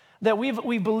 That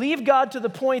we believe God to the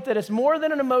point that it's more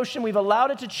than an emotion. We've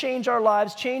allowed it to change our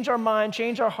lives, change our mind,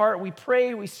 change our heart. We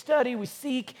pray, we study, we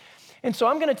seek. And so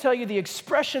I'm going to tell you the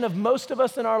expression of most of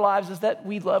us in our lives is that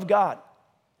we love God.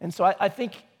 And so I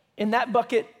think in that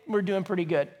bucket, we're doing pretty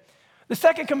good. The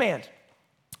second command,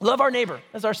 love our neighbor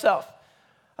as ourselves.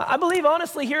 I believe,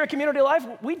 honestly, here at Community Life,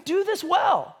 we do this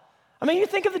well. I mean, you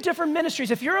think of the different ministries.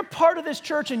 If you're a part of this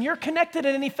church and you're connected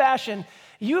in any fashion,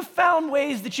 you've found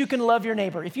ways that you can love your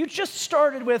neighbor. If you just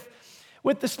started with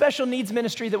the special needs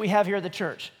ministry that we have here at the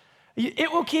church,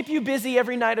 it will keep you busy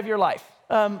every night of your life.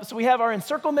 So we have our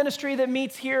Encircle ministry that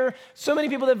meets here, so many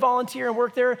people that volunteer and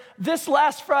work there. This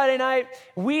last Friday night,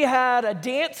 we had a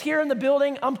dance here in the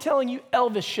building. I'm telling you,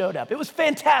 Elvis showed up. It was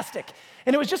fantastic.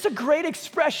 And it was just a great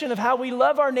expression of how we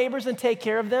love our neighbors and take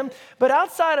care of them. But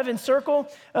outside of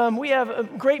Encircle, we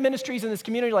have great ministries in this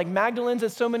community like Magdalene's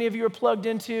that so many of you are plugged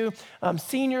into,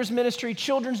 seniors ministry,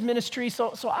 children's ministry.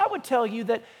 So I would tell you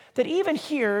that even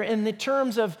here in the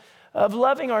terms of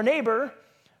loving our neighbor,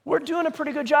 we're doing a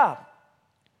pretty good job.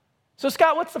 So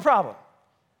Scott, what's the problem?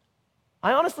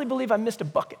 I honestly believe I missed a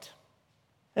bucket.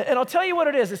 And I'll tell you what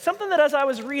it is. It's something that as I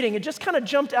was reading, it just kind of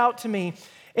jumped out to me.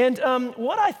 And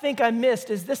what I think I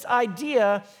missed is this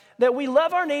idea that we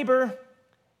love our neighbor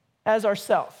as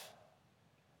ourselves.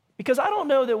 Because I don't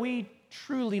know that we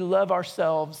truly love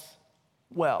ourselves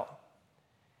well.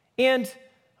 And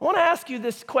I want to ask you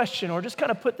this question, or just kind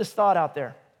of put this thought out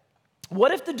there.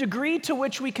 What if the degree to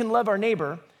which we can love our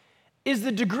neighbor is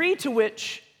the degree to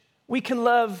which we can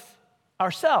love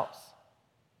ourselves?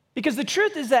 Because the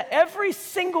truth is that every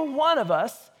single one of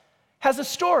us has a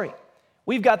story.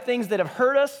 We've got things that have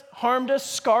hurt us, harmed us,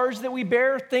 scars that we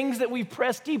bear, things that we've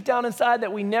pressed deep down inside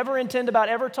that we never intend about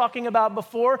ever talking about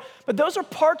before. But those are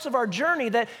parts of our journey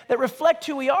that reflect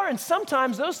who we are. And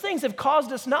sometimes those things have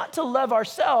caused us not to love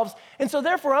ourselves. And so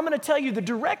therefore, I'm going to tell you the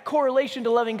direct correlation to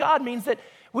loving God means that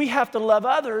we have to love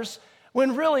others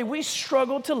when really we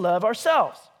struggle to love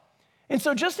ourselves. And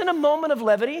so just in a moment of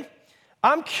levity,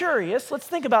 I'm curious, let's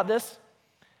think about this.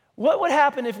 What would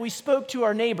happen if we spoke to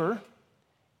our neighbor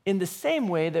in the same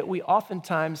way that we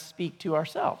oftentimes speak to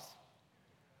ourselves?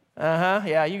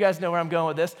 Yeah, you guys know where I'm going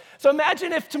with this. So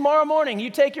imagine if tomorrow morning you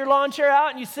take your lawn chair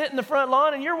out and you sit in the front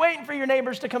lawn and you're waiting for your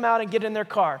neighbors to come out and get in their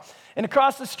car. And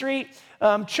across the street,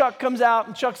 Chuck comes out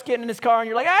and Chuck's getting in his car and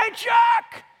you're like, hey,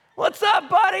 Chuck, what's up,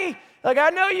 buddy? Like,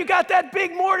 I know you got that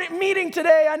big morning meeting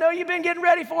today. I know you've been getting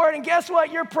ready for it. And guess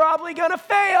what? You're probably going to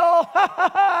fail.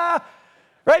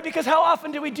 Right? Because how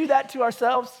often do we do that to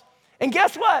ourselves? And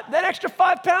guess what? That extra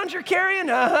 5 pounds you're carrying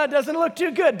doesn't look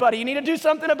too good, buddy. You need to do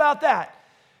something about that.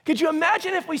 Could you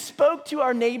imagine if we spoke to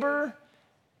our neighbor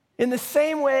in the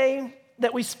same way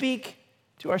that we speak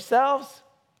to ourselves?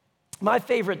 My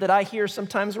favorite that I hear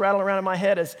sometimes rattle around in my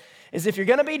head is if you're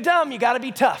going to be dumb, you got to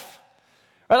be tough.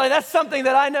 Right? Like that's something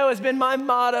that I know has been my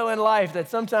motto in life, that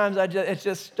sometimes it's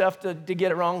just tough to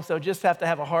get it wrong, so just have to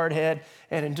have a hard head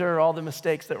and endure all the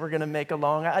mistakes that we're going to make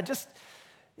along.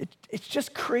 It's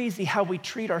just crazy how we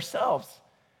treat ourselves,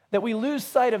 that we lose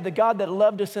sight of the God that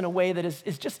loved us in a way that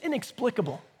is just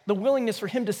inexplicable, the willingness for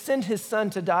him to send his son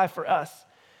to die for us.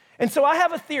 And so I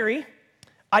have a theory.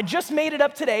 I just made it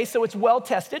up today, so it's well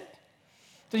tested.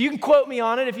 So you can quote me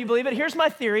on it if you believe it. Here's my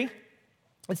theory.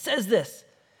 It says this,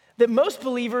 that most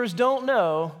believers don't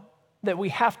know that we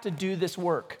have to do this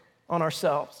work on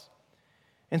ourselves.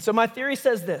 And so my theory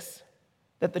says this,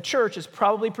 that the church is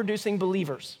probably producing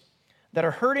believers that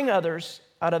are hurting others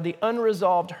out of the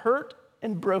unresolved hurt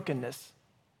and brokenness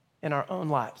in our own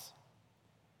lives.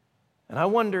 And I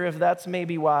wonder if that's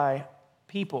maybe why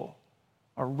people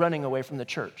are running away from the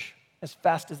church as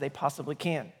fast as they possibly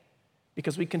can,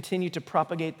 because we continue to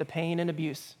propagate the pain and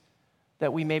abuse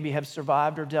that we maybe have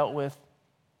survived or dealt with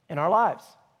in our lives.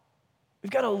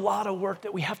 We've got a lot of work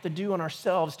that we have to do on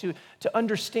ourselves to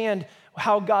understand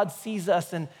how God sees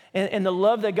us and the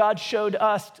love that God showed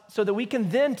us, so that we can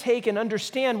then take and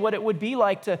understand what it would be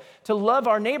like to love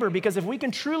our neighbor. Because if we can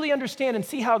truly understand and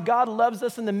see how God loves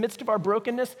us in the midst of our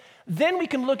brokenness, then we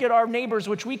can look at our neighbors,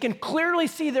 which we can clearly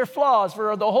see their flaws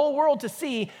for the whole world to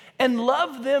see, and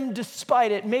love them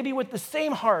despite it, maybe with the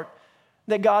same heart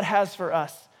that God has for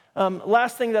us.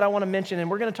 Last thing that I want to mention,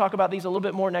 and we're going to talk about these a little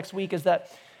bit more next week, is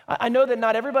that I know that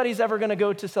not everybody's ever going to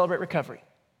go to Celebrate Recovery.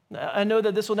 I know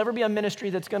that this will never be a ministry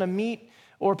that's going to meet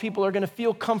or people are going to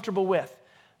feel comfortable with.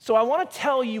 So I want to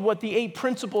tell you what the 8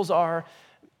 principles are,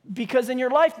 because in your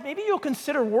life, maybe you'll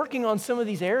consider working on some of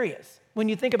these areas when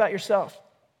you think about yourself.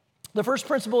 The first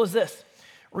principle is this: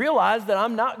 realize that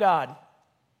I'm not God.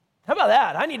 How about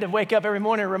that? I need to wake up every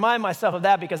morning and remind myself of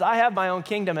that, because I have my own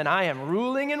kingdom and I am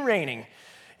ruling and reigning.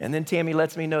 And then Tammy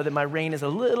lets me know that my reign is a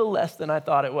little less than I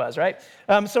thought it was, right?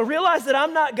 So realize that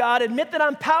I'm not God. Admit that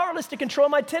I'm powerless to control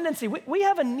my tendency. We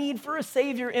have a need for a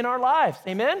Savior in our lives,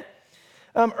 amen?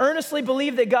 Earnestly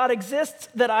believe that God exists,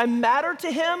 that I matter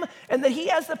to him, and that he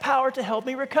has the power to help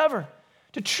me recover.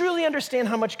 To truly understand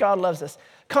how much God loves us.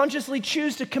 Consciously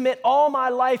choose to commit all my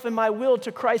life and my will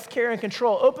to Christ's care and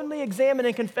control. Openly examine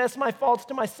and confess my faults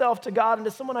to myself, to God, and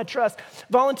to someone I trust.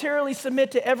 Voluntarily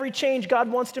submit to every change God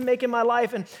wants to make in my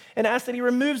life and ask that he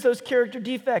removes those character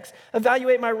defects.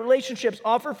 Evaluate my relationships.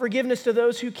 Offer forgiveness to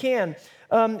those who can,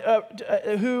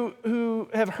 who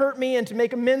have hurt me, and to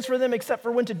make amends for them, except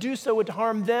for when to do so would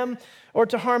harm them or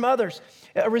to harm others.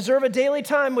 Reserve a daily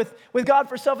time with God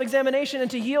for self-examination,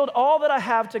 and to yield all that I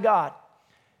have to God,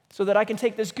 so that I can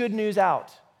take this good news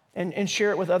out and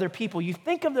share it with other people. You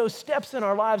think of those steps in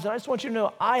our lives, and I just want you to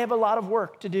know I have a lot of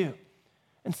work to do.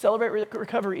 And Celebrate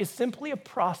Recovery is simply a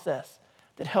process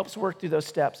that helps work through those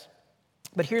steps.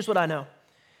 But here's what I know,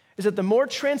 is that the more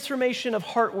transformation of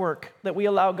heart work that we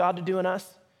allow God to do in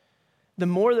us, the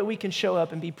more that we can show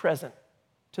up and be present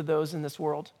to those in this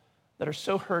world that are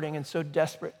so hurting and so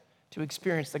desperate to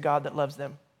experience the God that loves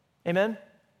them. Amen?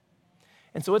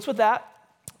 And so it's with that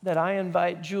I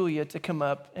invite Julia to come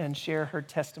up and share her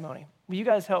testimony. Will you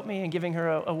guys help me in giving her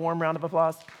a warm round of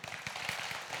applause?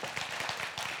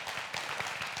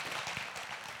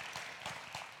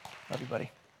 Love you,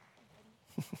 buddy.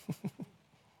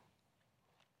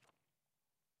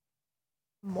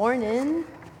 Morning.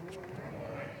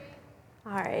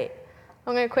 All right.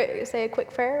 I'm going to say a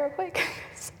quick prayer real quick.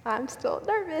 I'm still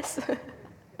nervous.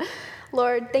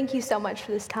 Lord, thank you so much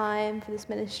for this time, for this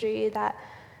ministry that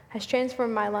has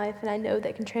transformed my life, and I know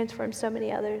that can transform so many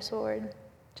others, Lord.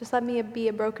 Just let me be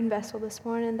a broken vessel this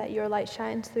morning that your light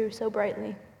shines through so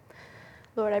brightly.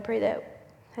 Lord, I pray that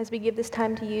as we give this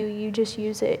time to you, you just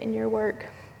use it in your work.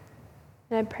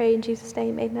 And I pray in Jesus'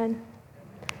 name, amen.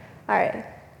 All right.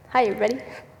 Hi, everybody.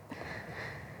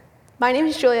 My name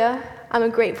is Julia. I'm a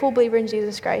grateful believer in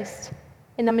Jesus Christ,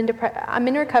 and I'm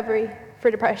in recovery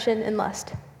for depression and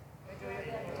lust.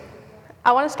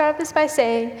 I want to start off this by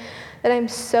saying that I'm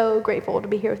so grateful to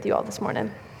be here with you all this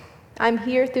morning. I'm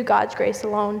here through God's grace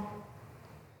alone.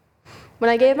 When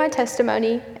I gave my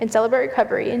testimony and Celebrate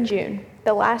Recovery in June,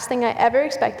 the last thing I ever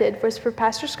expected was for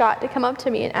Pastor Scott to come up to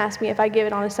me and ask me if I'd give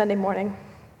it on a Sunday morning.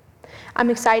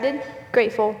 I'm excited,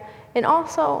 grateful, and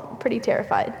also pretty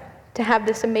terrified to have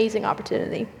this amazing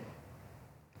opportunity.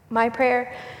 My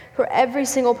prayer for every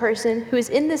single person who is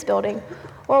in this building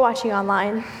or watching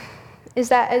online is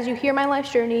that as you hear my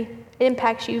life's journey, it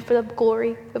impacts you for the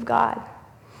glory of God.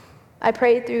 I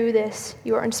pray through this,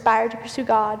 you are inspired to pursue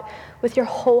God with your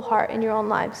whole heart in your own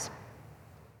lives.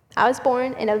 I was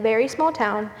born in a very small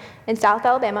town in South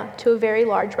Alabama to a very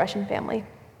large Russian family.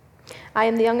 I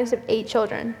am the youngest of 8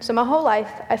 children, so my whole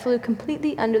life I flew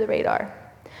completely under the radar.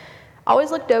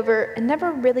 Always looked over and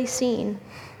never really seen.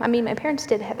 I mean, my parents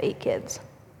did have 8 kids.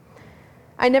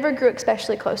 I never grew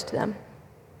especially close to them.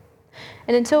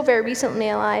 And until very recently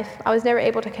in life, I was never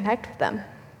able to connect with them.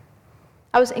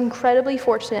 I was incredibly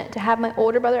fortunate to have my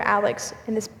older brother Alex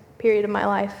in this period of my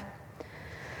life.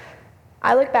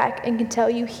 I look back and can tell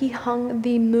you he hung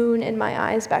the moon in my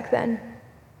eyes back then.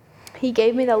 He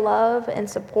gave me the love and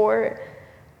support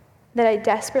that I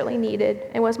desperately needed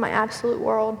and was my absolute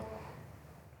world.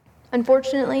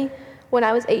 Unfortunately, when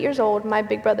I was 8 years old, my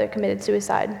big brother committed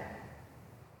suicide.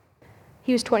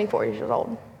 He was 24 years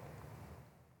old.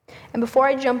 And before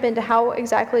I jump into how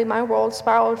exactly my world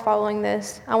spiraled following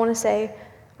this, I want to say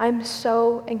I'm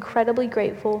so incredibly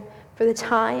grateful for the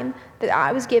time that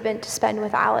I was given to spend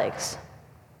with Alex.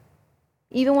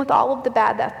 Even with all of the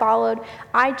bad that followed,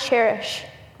 I cherish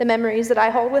the memories that I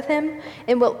hold with him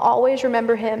and will always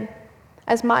remember him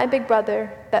as my big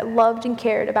brother that loved and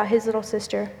cared about his little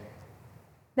sister.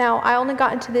 Now, I only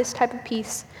got into this type of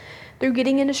peace through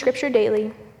getting into Scripture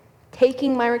daily,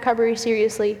 taking my recovery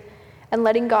seriously, and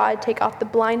letting God take off the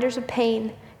blinders of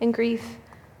pain and grief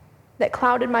that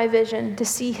clouded my vision to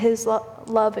see his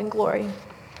love and glory.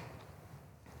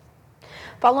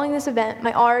 Following this event,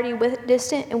 my already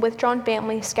distant and withdrawn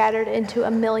family scattered into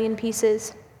a million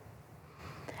pieces.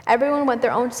 Everyone went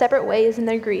their own separate ways in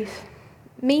their grief.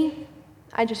 Me,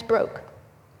 I just broke.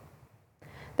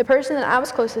 The person that I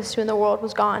was closest to in the world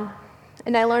was gone,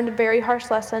 and I learned a very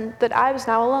harsh lesson that I was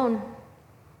now alone.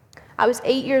 I was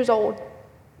 8 years old,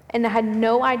 and I had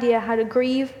no idea how to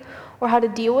grieve or how to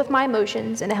deal with my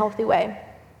emotions in a healthy way.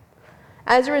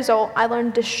 As a result, I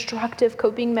learned destructive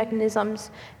coping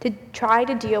mechanisms to try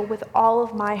to deal with all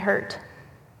of my hurt.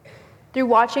 Through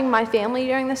watching my family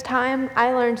during this time,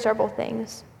 I learned several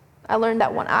things. I learned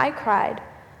that when I cried,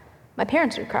 my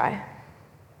parents would cry.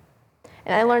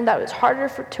 And I learned that it was harder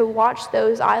to watch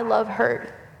those I love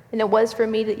hurt than it was for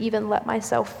me to even let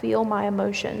myself feel my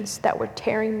emotions that were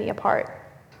tearing me apart.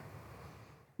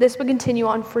 This would continue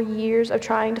on for years of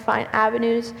trying to find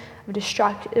avenues of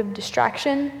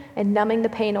distraction and numbing the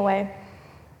pain away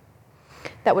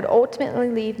that would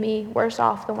ultimately leave me worse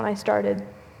off than when I started.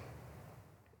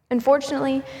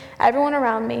 Unfortunately, everyone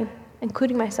around me,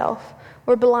 including myself,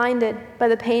 were blinded by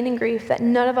the pain and grief that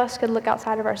none of us could look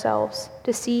outside of ourselves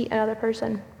to see another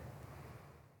person.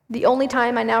 The only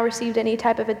time I now received any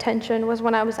type of attention was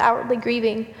when I was outwardly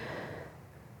grieving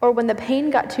or when the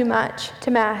pain got too much to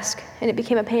mask and it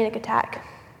became a panic attack.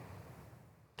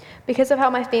 Because of how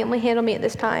my family handled me at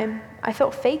this time, I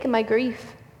felt fake in my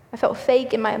grief. I felt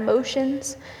fake in my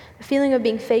emotions. The feeling of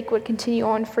being fake would continue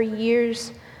on for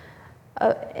years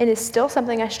and is still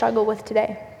something I struggle with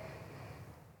today.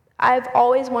 I've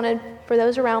always wanted for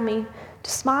those around me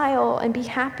to smile and be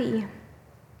happy,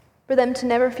 for them to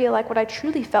never feel like what I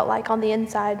truly felt like on the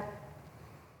inside.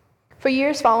 For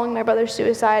years following my brother's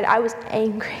suicide, I was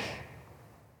angry.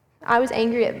 I was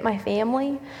angry at my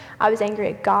family. I was angry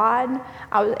at God.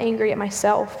 I was angry at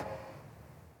myself.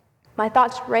 My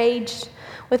thoughts raged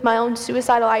with my own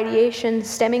suicidal ideation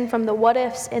stemming from the what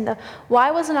ifs and the why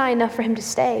wasn't I enough for him to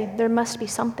stay? There must be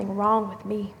something wrong with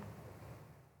me.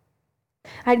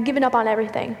 I'd given up on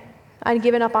everything. I'd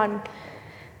given up on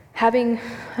having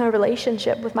a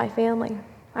relationship with my family.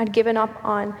 I'd given up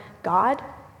on God.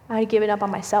 I'd given up on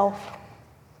myself.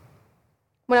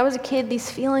 When I was a kid,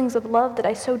 these feelings of love that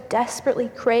I so desperately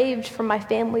craved from my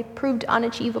family proved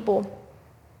unachievable.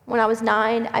 When I was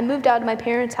 9, I moved out of my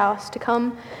parents' house to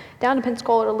come down to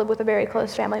Pensacola to live with a very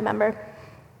close family member.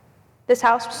 This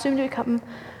house was soon to become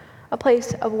a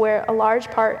place of where a large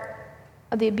part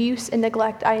of the abuse and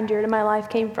neglect I endured in my life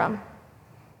came from.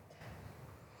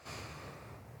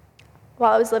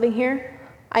 While I was living here,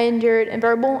 I endured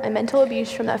verbal and mental abuse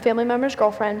from that family member's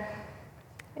girlfriend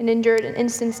and endured an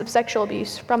instance of sexual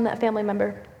abuse from that family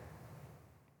member.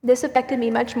 This affected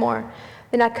me much more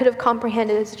than I could have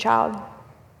comprehended as a child.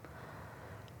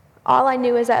 All I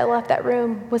knew as I left that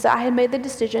room was that I had made the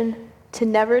decision to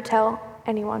never tell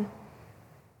anyone.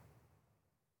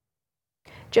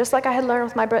 Just like I had learned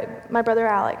with my brother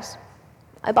Alex,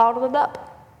 I bottled it up.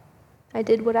 I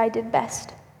did what I did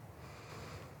best.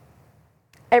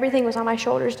 Everything was on my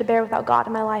shoulders to bear without God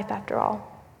in my life after all.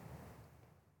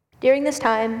 During this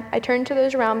time, I turned to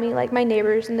those around me like my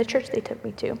neighbors and the church they took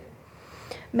me to,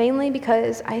 mainly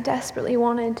because I desperately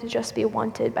wanted to just be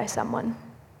wanted by someone.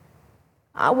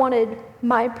 I wanted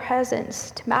my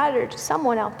presence to matter to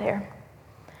someone out there.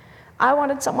 I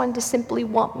wanted someone to simply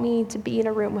want me to be in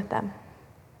a room with them.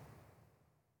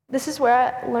 This is where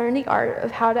I learned the art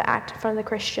of how to act in front of the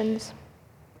Christians.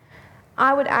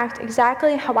 I would act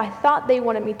exactly how I thought they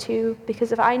wanted me to,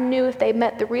 because if I knew if they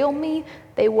met the real me,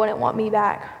 they wouldn't want me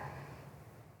back.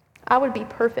 I would be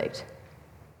perfect.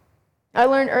 I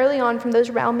learned early on from those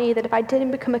around me that if I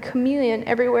didn't become a chameleon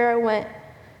everywhere I went,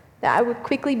 that I would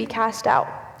quickly be cast out,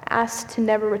 asked to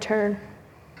never return.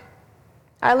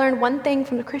 I learned one thing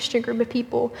from the Christian group of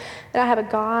people, that I have a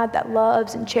God that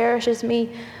loves and cherishes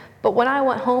me, but when I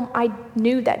went home, I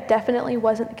knew that definitely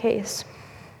wasn't the case.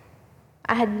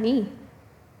 I had me.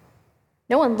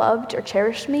 No one loved or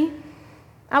cherished me.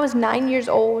 I was 9 years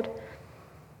old,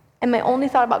 and my only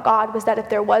thought about God was that if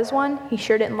there was one, he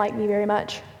sure didn't like me very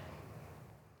much.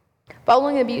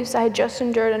 Following abuse I had just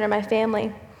endured under my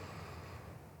family,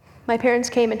 my parents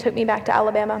came and took me back to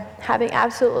Alabama, having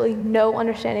absolutely no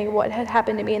understanding of what had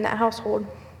happened to me in that household.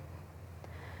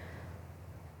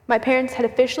 My parents had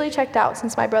officially checked out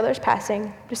since my brother's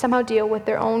passing to somehow deal with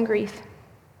their own grief.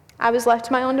 I was left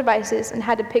to my own devices and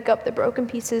had to pick up the broken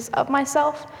pieces of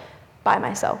myself by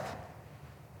myself.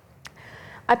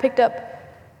 I picked up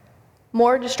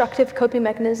more destructive coping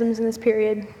mechanisms in this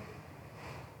period.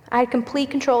 I had complete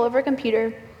control over a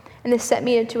computer, and this set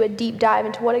me into a deep dive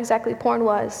into what exactly porn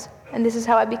was, and this is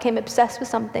how I became obsessed with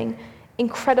something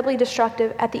incredibly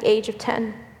destructive at the age of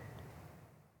 10.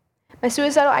 My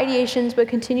suicidal ideations would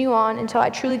continue on until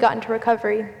I truly got into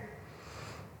recovery,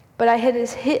 but I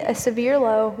hit a severe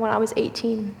low when I was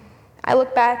 18. I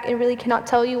look back and really cannot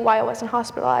tell you why I wasn't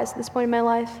hospitalized at this point in my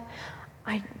life.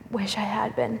 I wish I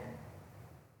had been.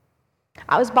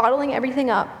 I was bottling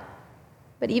everything up,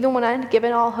 but even when I had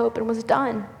given all hope and was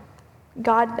done,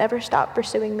 God never stopped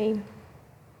pursuing me.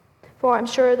 For I'm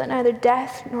sure that neither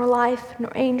death, nor life,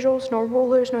 nor angels, nor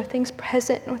rulers, nor things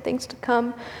present, nor things to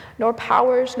come, nor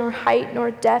powers, nor height, nor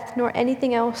depth, nor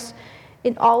anything else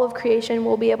in all of creation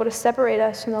will be able to separate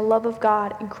us from the love of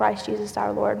God in Christ Jesus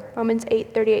our Lord. Romans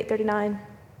 8:38-39.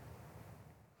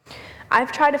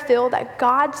 I've tried to fill that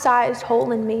God-sized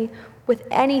hole in me with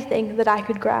anything that I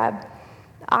could grab.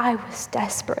 I was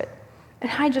desperate,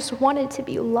 and I just wanted to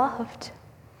be loved.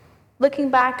 Looking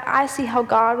back, I see how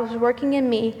God was working in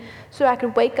me so I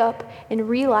could wake up and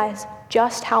realize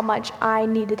just how much I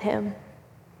needed him.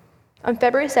 On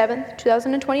February 7th,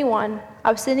 2021,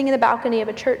 I was sitting in the balcony of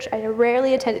a church I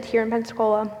rarely attended here in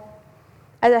Pensacola.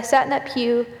 As I sat in that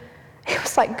pew, it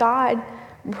was like God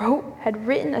had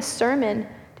written a sermon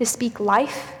to speak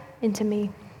life into me.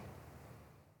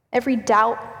 Every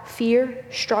doubt, fear,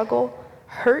 struggle,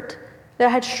 hurt that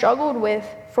I had struggled with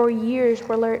for years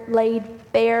were laid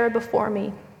bare before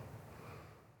me.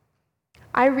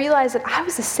 I realized that I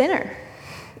was a sinner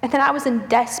and that I was in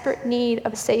desperate need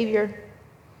of a Savior.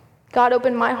 God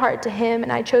opened my heart to him,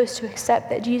 and I chose to accept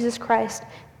that Jesus Christ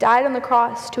died on the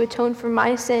cross to atone for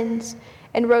my sins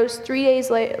and rose 3 days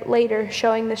later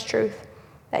showing this truth,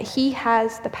 that he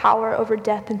has the power over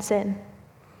death and sin.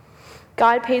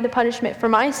 God paid the punishment for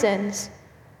my sins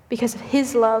because of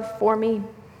his love for me.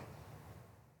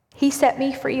 He set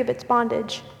me free of its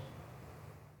bondage,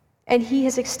 and he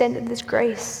has extended this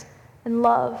grace and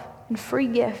love and free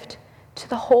gift to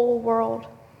the whole world.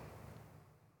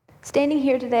 Standing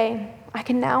here today, I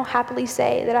can now happily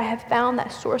say that I have found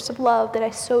that source of love that I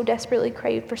so desperately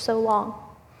craved for so long.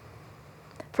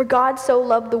 For God so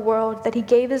loved the world that he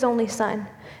gave his only Son,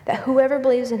 that whoever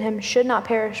believes in him should not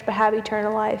perish but have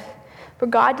eternal life. For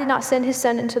God did not send his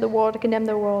Son into the world to condemn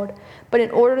the world, but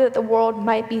in order that the world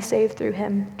might be saved through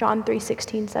him. John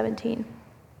 3:16-17.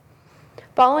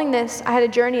 Following this, I had a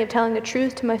journey of telling the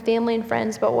truth to my family and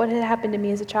friends about what had happened to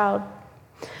me as a child.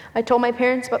 I told my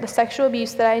parents about the sexual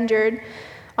abuse that I endured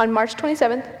on March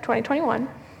 27th, 2021,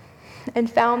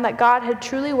 and found that God had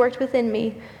truly worked within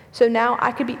me, so now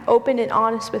I could be open and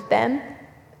honest with them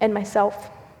and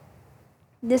myself.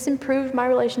 This improved my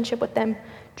relationship with them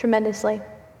tremendously.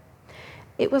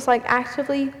 It was like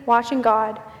actively watching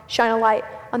God shine a light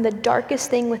on the darkest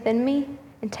thing within me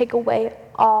and take away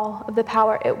all of the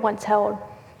power it once held.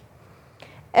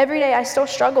 Every day I still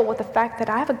struggle with the fact that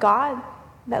I have a God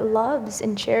that loves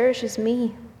and cherishes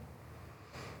me.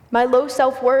 My low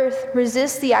self-worth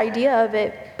resists the idea of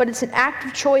it, but it's an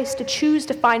active choice to choose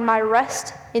to find my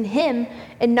rest in him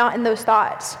and not in those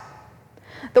thoughts.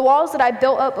 The walls that I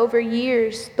built up over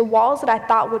years, the walls that I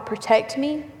thought would protect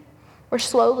me, were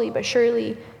slowly but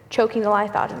surely choking the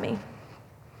life out of me.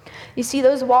 You see,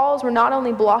 those walls were not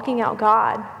only blocking out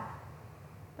God,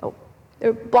 they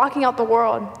were blocking out the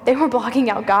world, they were blocking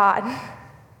out God.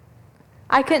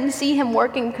 I couldn't see him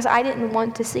working because I didn't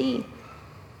want to see.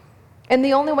 And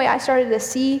the only way I started to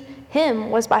see him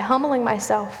was by humbling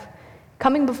myself,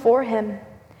 coming before him,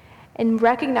 and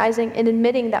recognizing and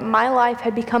admitting that my life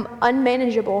had become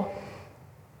unmanageable.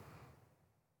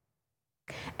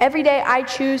 Every day I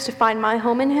choose to find my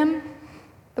home in him,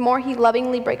 the more he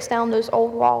lovingly breaks down those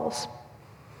old walls.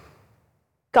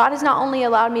 God has not only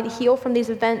allowed me to heal from these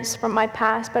events from my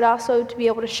past, but also to be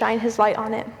able to shine his light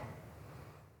on it.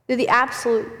 Through the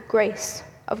absolute grace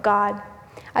of God,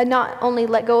 I not only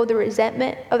let go of the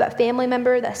resentment of that family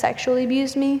member that sexually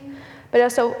abused me, but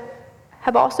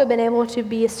have also been able to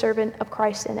be a servant of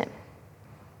Christ in it.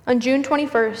 On June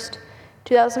 21st,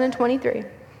 2023,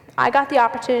 I got the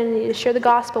opportunity to share the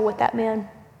gospel with that man.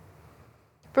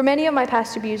 For many of my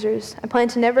past abusers, I plan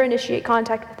to never initiate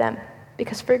contact with them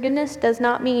because forgiveness does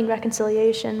not mean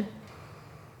reconciliation.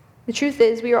 The truth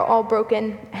is, we are all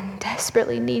broken and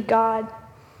desperately need God.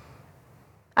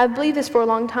 I've believed this for a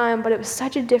long time, but it was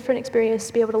such a different experience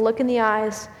to be able to look in the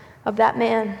eyes of that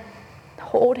man,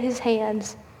 hold his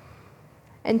hands,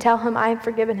 and tell him I have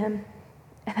forgiven him.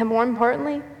 And then more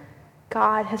importantly,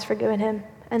 God has forgiven him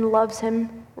and loves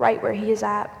him right where he is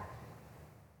at,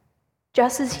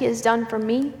 just as he has done for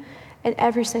me and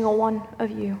every single one of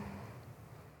you.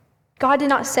 God did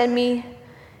not send me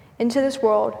into this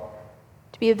world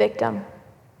to be a victim.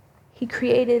 He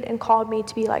created and called me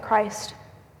to be like Christ.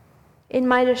 In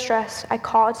my distress, I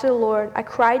called to the Lord. I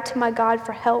cried to my God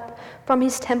for help from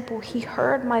his temple. He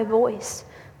heard my voice.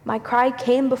 My cry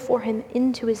came before him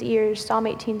into his ears, Psalm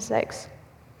 18:6.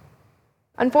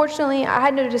 Unfortunately, I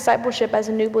had no discipleship as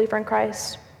a new believer in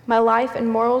Christ. My life and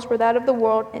morals were that of the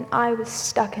world, and I was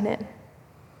stuck in it.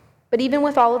 But even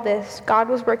with all of this, God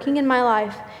was working in my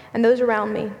life and those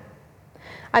around me.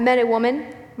 I met a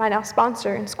woman, my now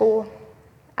sponsor, in school.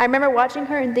 I remember watching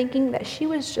her and thinking that she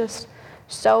was just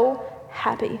so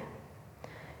happy.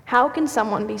 How can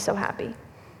someone be so happy?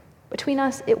 Between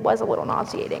us, it was a little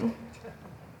nauseating.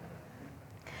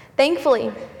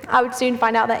 Thankfully, I would soon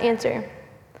find out that answer.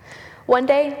 One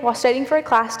day, while studying for a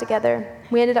class together,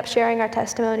 we ended up sharing our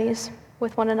testimonies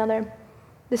with one another.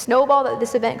 The snowball that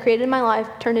this event created in my life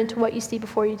turned into what you see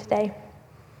before you today.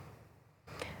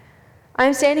 I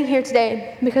am standing here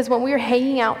today because when we were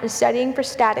hanging out and studying for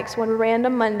statics one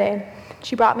random Monday,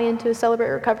 she brought me into a Celebrate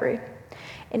Recovery.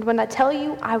 And when I tell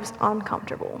you, I was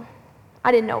uncomfortable.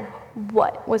 I didn't know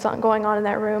what was going on in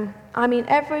that room. I mean,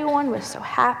 everyone was so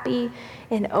happy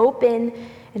and open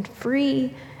and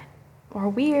free or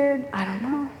weird, I don't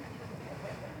know.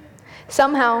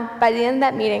 Somehow, by the end of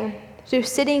that meeting, through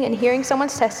sitting and hearing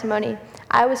someone's testimony,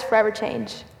 I was forever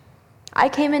changed. I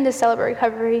came into Celebrate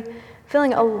Recovery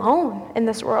feeling alone in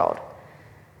this world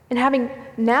and having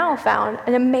now found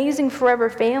an amazing forever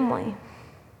family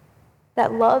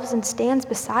that loves and stands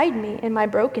beside me in my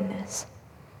brokenness.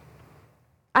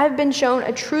 I have been shown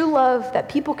a true love that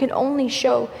people can only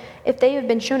show if they have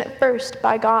been shown it first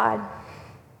by God.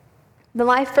 The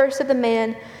life first of the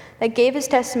man that gave his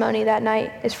testimony that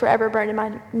night is forever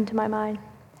burned into my mind.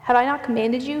 Have I not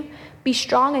commanded you? Be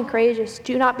strong and courageous.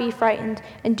 Do not be frightened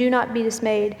and do not be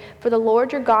dismayed, for the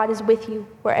Lord your God is with you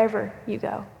wherever you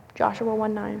go. Joshua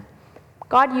 1:9.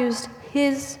 God used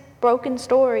his broken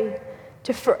story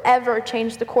to forever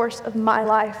change the course of my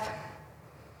life.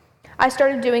 I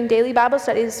started doing daily Bible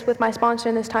studies with my sponsor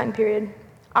in this time period.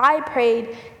 I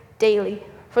prayed daily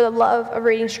for the love of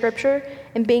reading scripture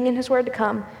and being in his word to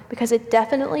come, because it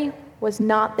definitely was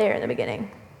not there in the beginning.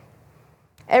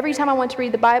 Every time I went to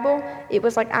read the Bible, it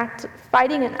was like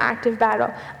fighting an active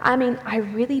battle. I mean, I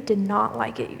really did not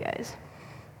like it, you guys.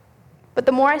 But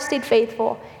the more I stayed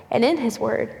faithful and in his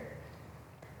word,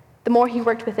 the more he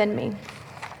worked within me.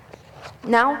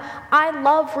 Now, I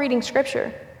love reading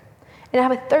scripture, and I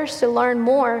have a thirst to learn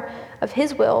more of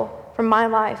his will from my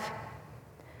life.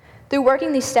 Through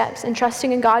working these steps and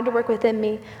trusting in God to work within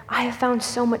me, I have found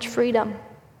so much freedom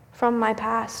from my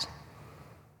past.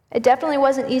 It definitely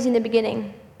wasn't easy in the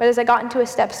beginning, but as I got into a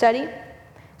step study,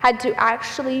 had to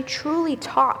actually truly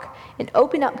talk and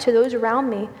open up to those around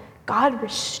me, God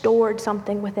restored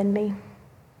something within me.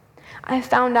 I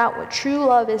found out what true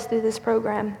love is through this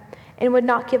program and would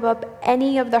not give up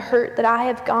any of the hurt that I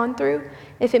have gone through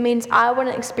if it means I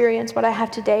wouldn't experience what I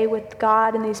have today with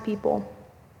God and these people.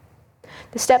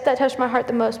 The step that touched my heart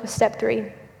the most was step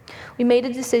 3. We made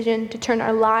a decision to turn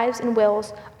our lives and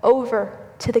wills over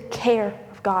to the care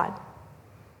of God.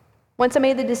 Once I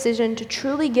made the decision to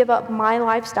truly give up my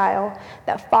lifestyle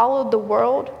that followed the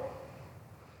world,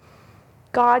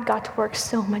 God got to work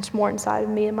so much more inside of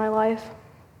me in my life.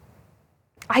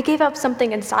 I gave up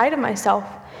something inside of myself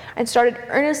and started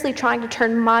earnestly trying to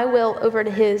turn my will over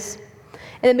to His.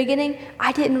 In the beginning,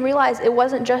 I didn't realize it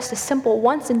wasn't just a simple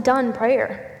once and done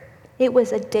prayer. It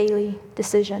was a daily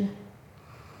decision.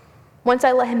 Once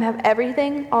I let Him have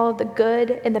everything, all of the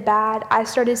good and the bad, I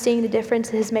started seeing the difference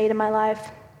it has made in my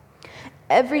life.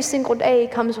 Every single day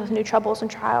comes with new troubles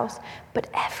and trials, but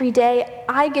every day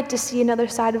I get to see another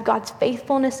side of God's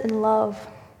faithfulness and love.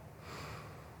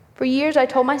 For years, I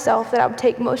told myself that I would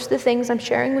take most of the things I'm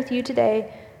sharing with you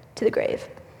today to the grave.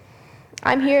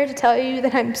 I'm here to tell you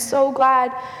that I'm so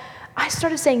glad I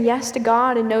started saying yes to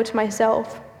God and no to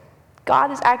myself.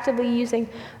 God is actively using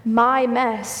my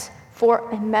mess for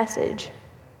a message.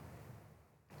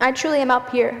 I truly am up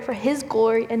here for His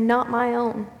glory and not my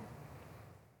own.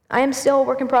 I am still a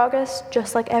work in progress,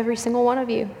 just like every single one of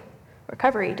you.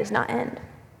 Recovery does not end.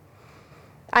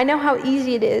 I know how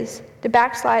easy it is to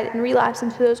backslide and relapse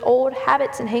into those old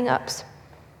habits and hang-ups.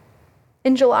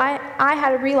 In July, I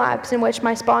had a relapse in which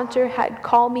my sponsor had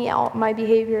called me out on my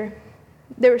behavior.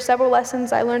 There were several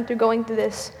lessons I learned through going through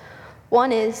this.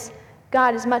 One is,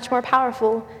 God is much more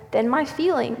powerful than my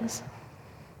feelings.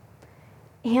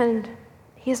 And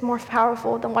He is more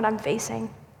powerful than what I'm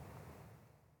facing.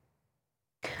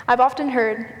 I've often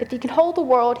heard, if He can hold the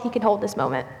world, He can hold this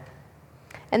moment.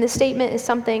 And this statement is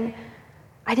something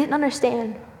I didn't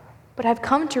understand, but I've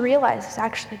come to realize is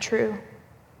actually true.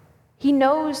 He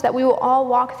knows that we will all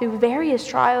walk through various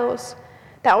trials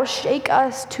that will shake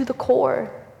us to the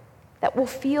core, that will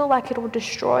feel like it will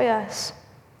destroy us.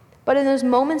 But in those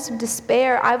moments of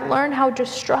despair, I've learned how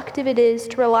destructive it is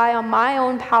to rely on my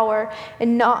own power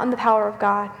and not on the power of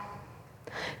God.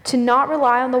 To not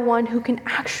rely on the one who can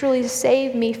actually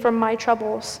save me from my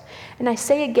troubles. And I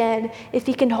say again, if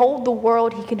He can hold the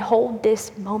world, He can hold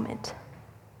this moment.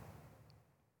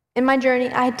 In my journey,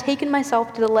 I had taken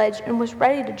myself to the ledge and was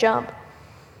ready to jump.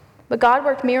 But God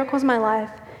worked miracles in my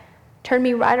life, turned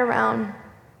me right around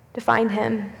to find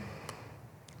Him.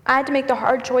 I had to make the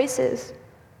hard choices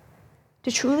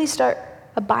to truly start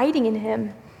abiding in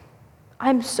Him.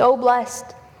 I'm so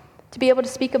blessed to be able to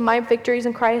speak of my victories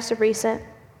in Christ of recent.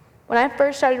 When I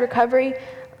first started recovery,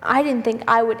 I didn't think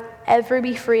I would ever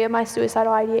be free of my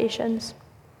suicidal ideations.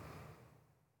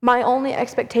 My only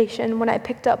expectation when I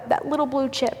picked up that little blue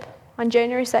chip on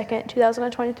January 2nd,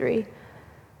 2023,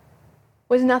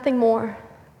 was nothing more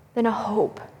than a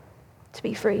hope to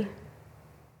be free.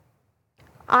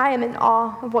 I am in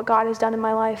awe of what God has done in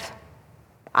my life.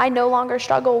 I no longer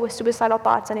struggle with suicidal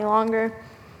thoughts any longer.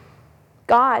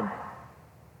 God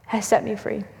has set me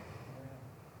free.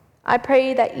 I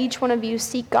pray that each one of you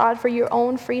seek God for your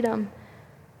own freedom.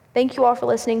 Thank you all for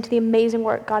listening to the amazing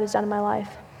work God has done in my life.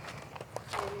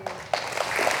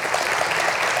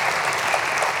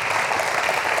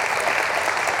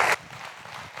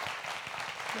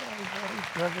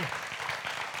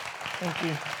 Thank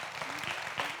you.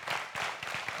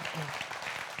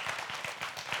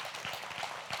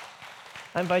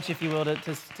 I invite you, if you will,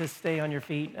 to stay on your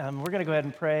feet. We're going to go ahead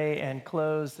and pray and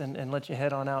close and let you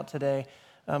head on out today.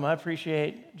 I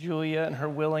appreciate Julia and her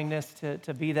willingness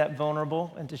to be that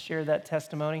vulnerable and to share that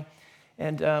testimony.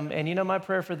 And you know, my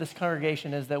prayer for this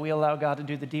congregation is that we allow God to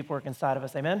do the deep work inside of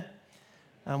us. Amen?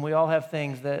 We all have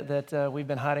things that we've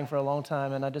been hiding for a long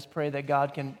time, and I just pray that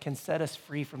God can set us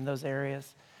free from those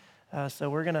areas.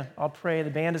 So I'll pray. The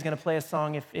band is going to play a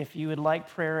song. If you would like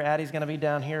prayer, Addie's going to be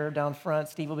down here, down front.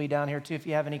 Steve will be down here too if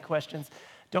you have any questions.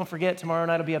 Don't forget, tomorrow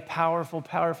night will be a powerful,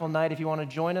 powerful night. If you want to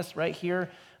join us right here,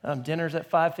 dinner's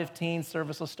at 5:15.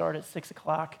 Service will start at 6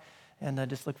 o'clock. And I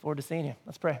just look forward to seeing you.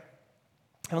 Let's pray.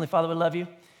 Heavenly Father, we love you.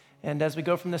 And as we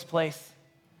go from this place,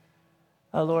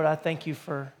 Lord, I thank you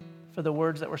for the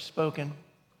words that were spoken.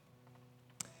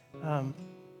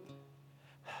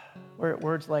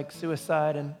 Words like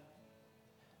suicide and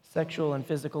sexual and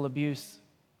physical abuse.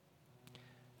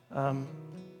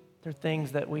 They're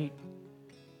things that we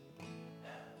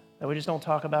just don't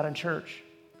talk about in church,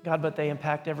 God, but they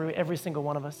impact every single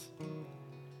one of us.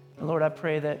 And Lord, I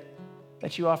pray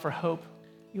that you offer hope,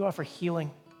 you offer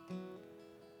healing.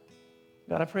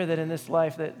 God, I pray that in this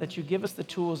life that you give us the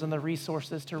tools and the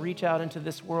resources to reach out into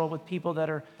this world with people that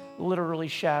are literally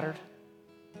shattered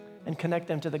and connect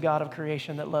them to the God of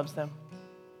creation that loves them.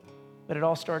 But it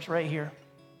all starts right here,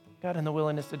 God, in the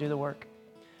willingness to do the work.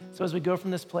 So as we go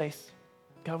from this place,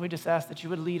 God, we just ask that you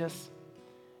would lead us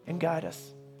and guide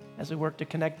us as we work to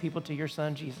connect people to your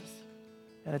Son, Jesus.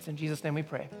 And it's in Jesus' name we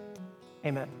pray.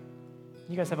 Amen.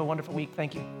 You guys have a wonderful week.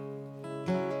 Thank you.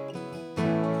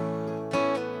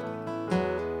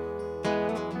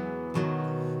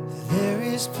 There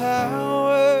is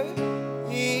power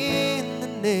in the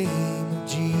name of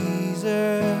Jesus.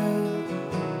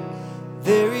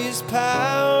 There is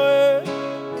power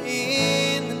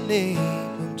in the name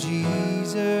of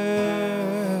Jesus.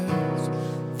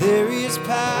 There is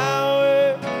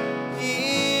power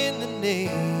in the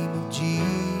name of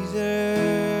Jesus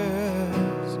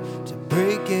to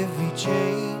break every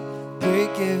chain,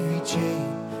 break every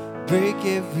chain, break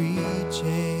every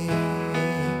chain.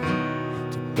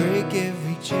 Break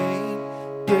every chain,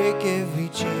 break every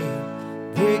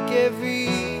chain, break every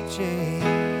chain.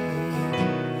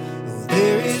 Oh,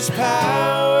 there is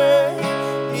power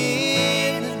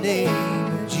in the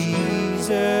name of Jesus.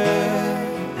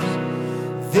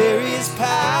 There is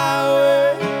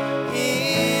power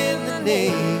in the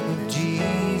name of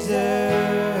Jesus.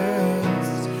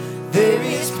 There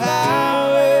is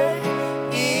power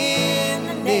in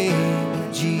the name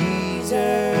of Jesus.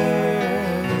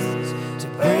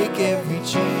 Break every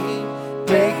chain,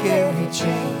 break every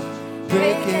chain,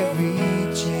 break every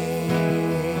chain.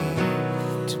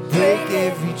 To break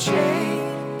every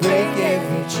chain, break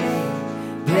every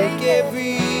chain, break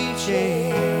every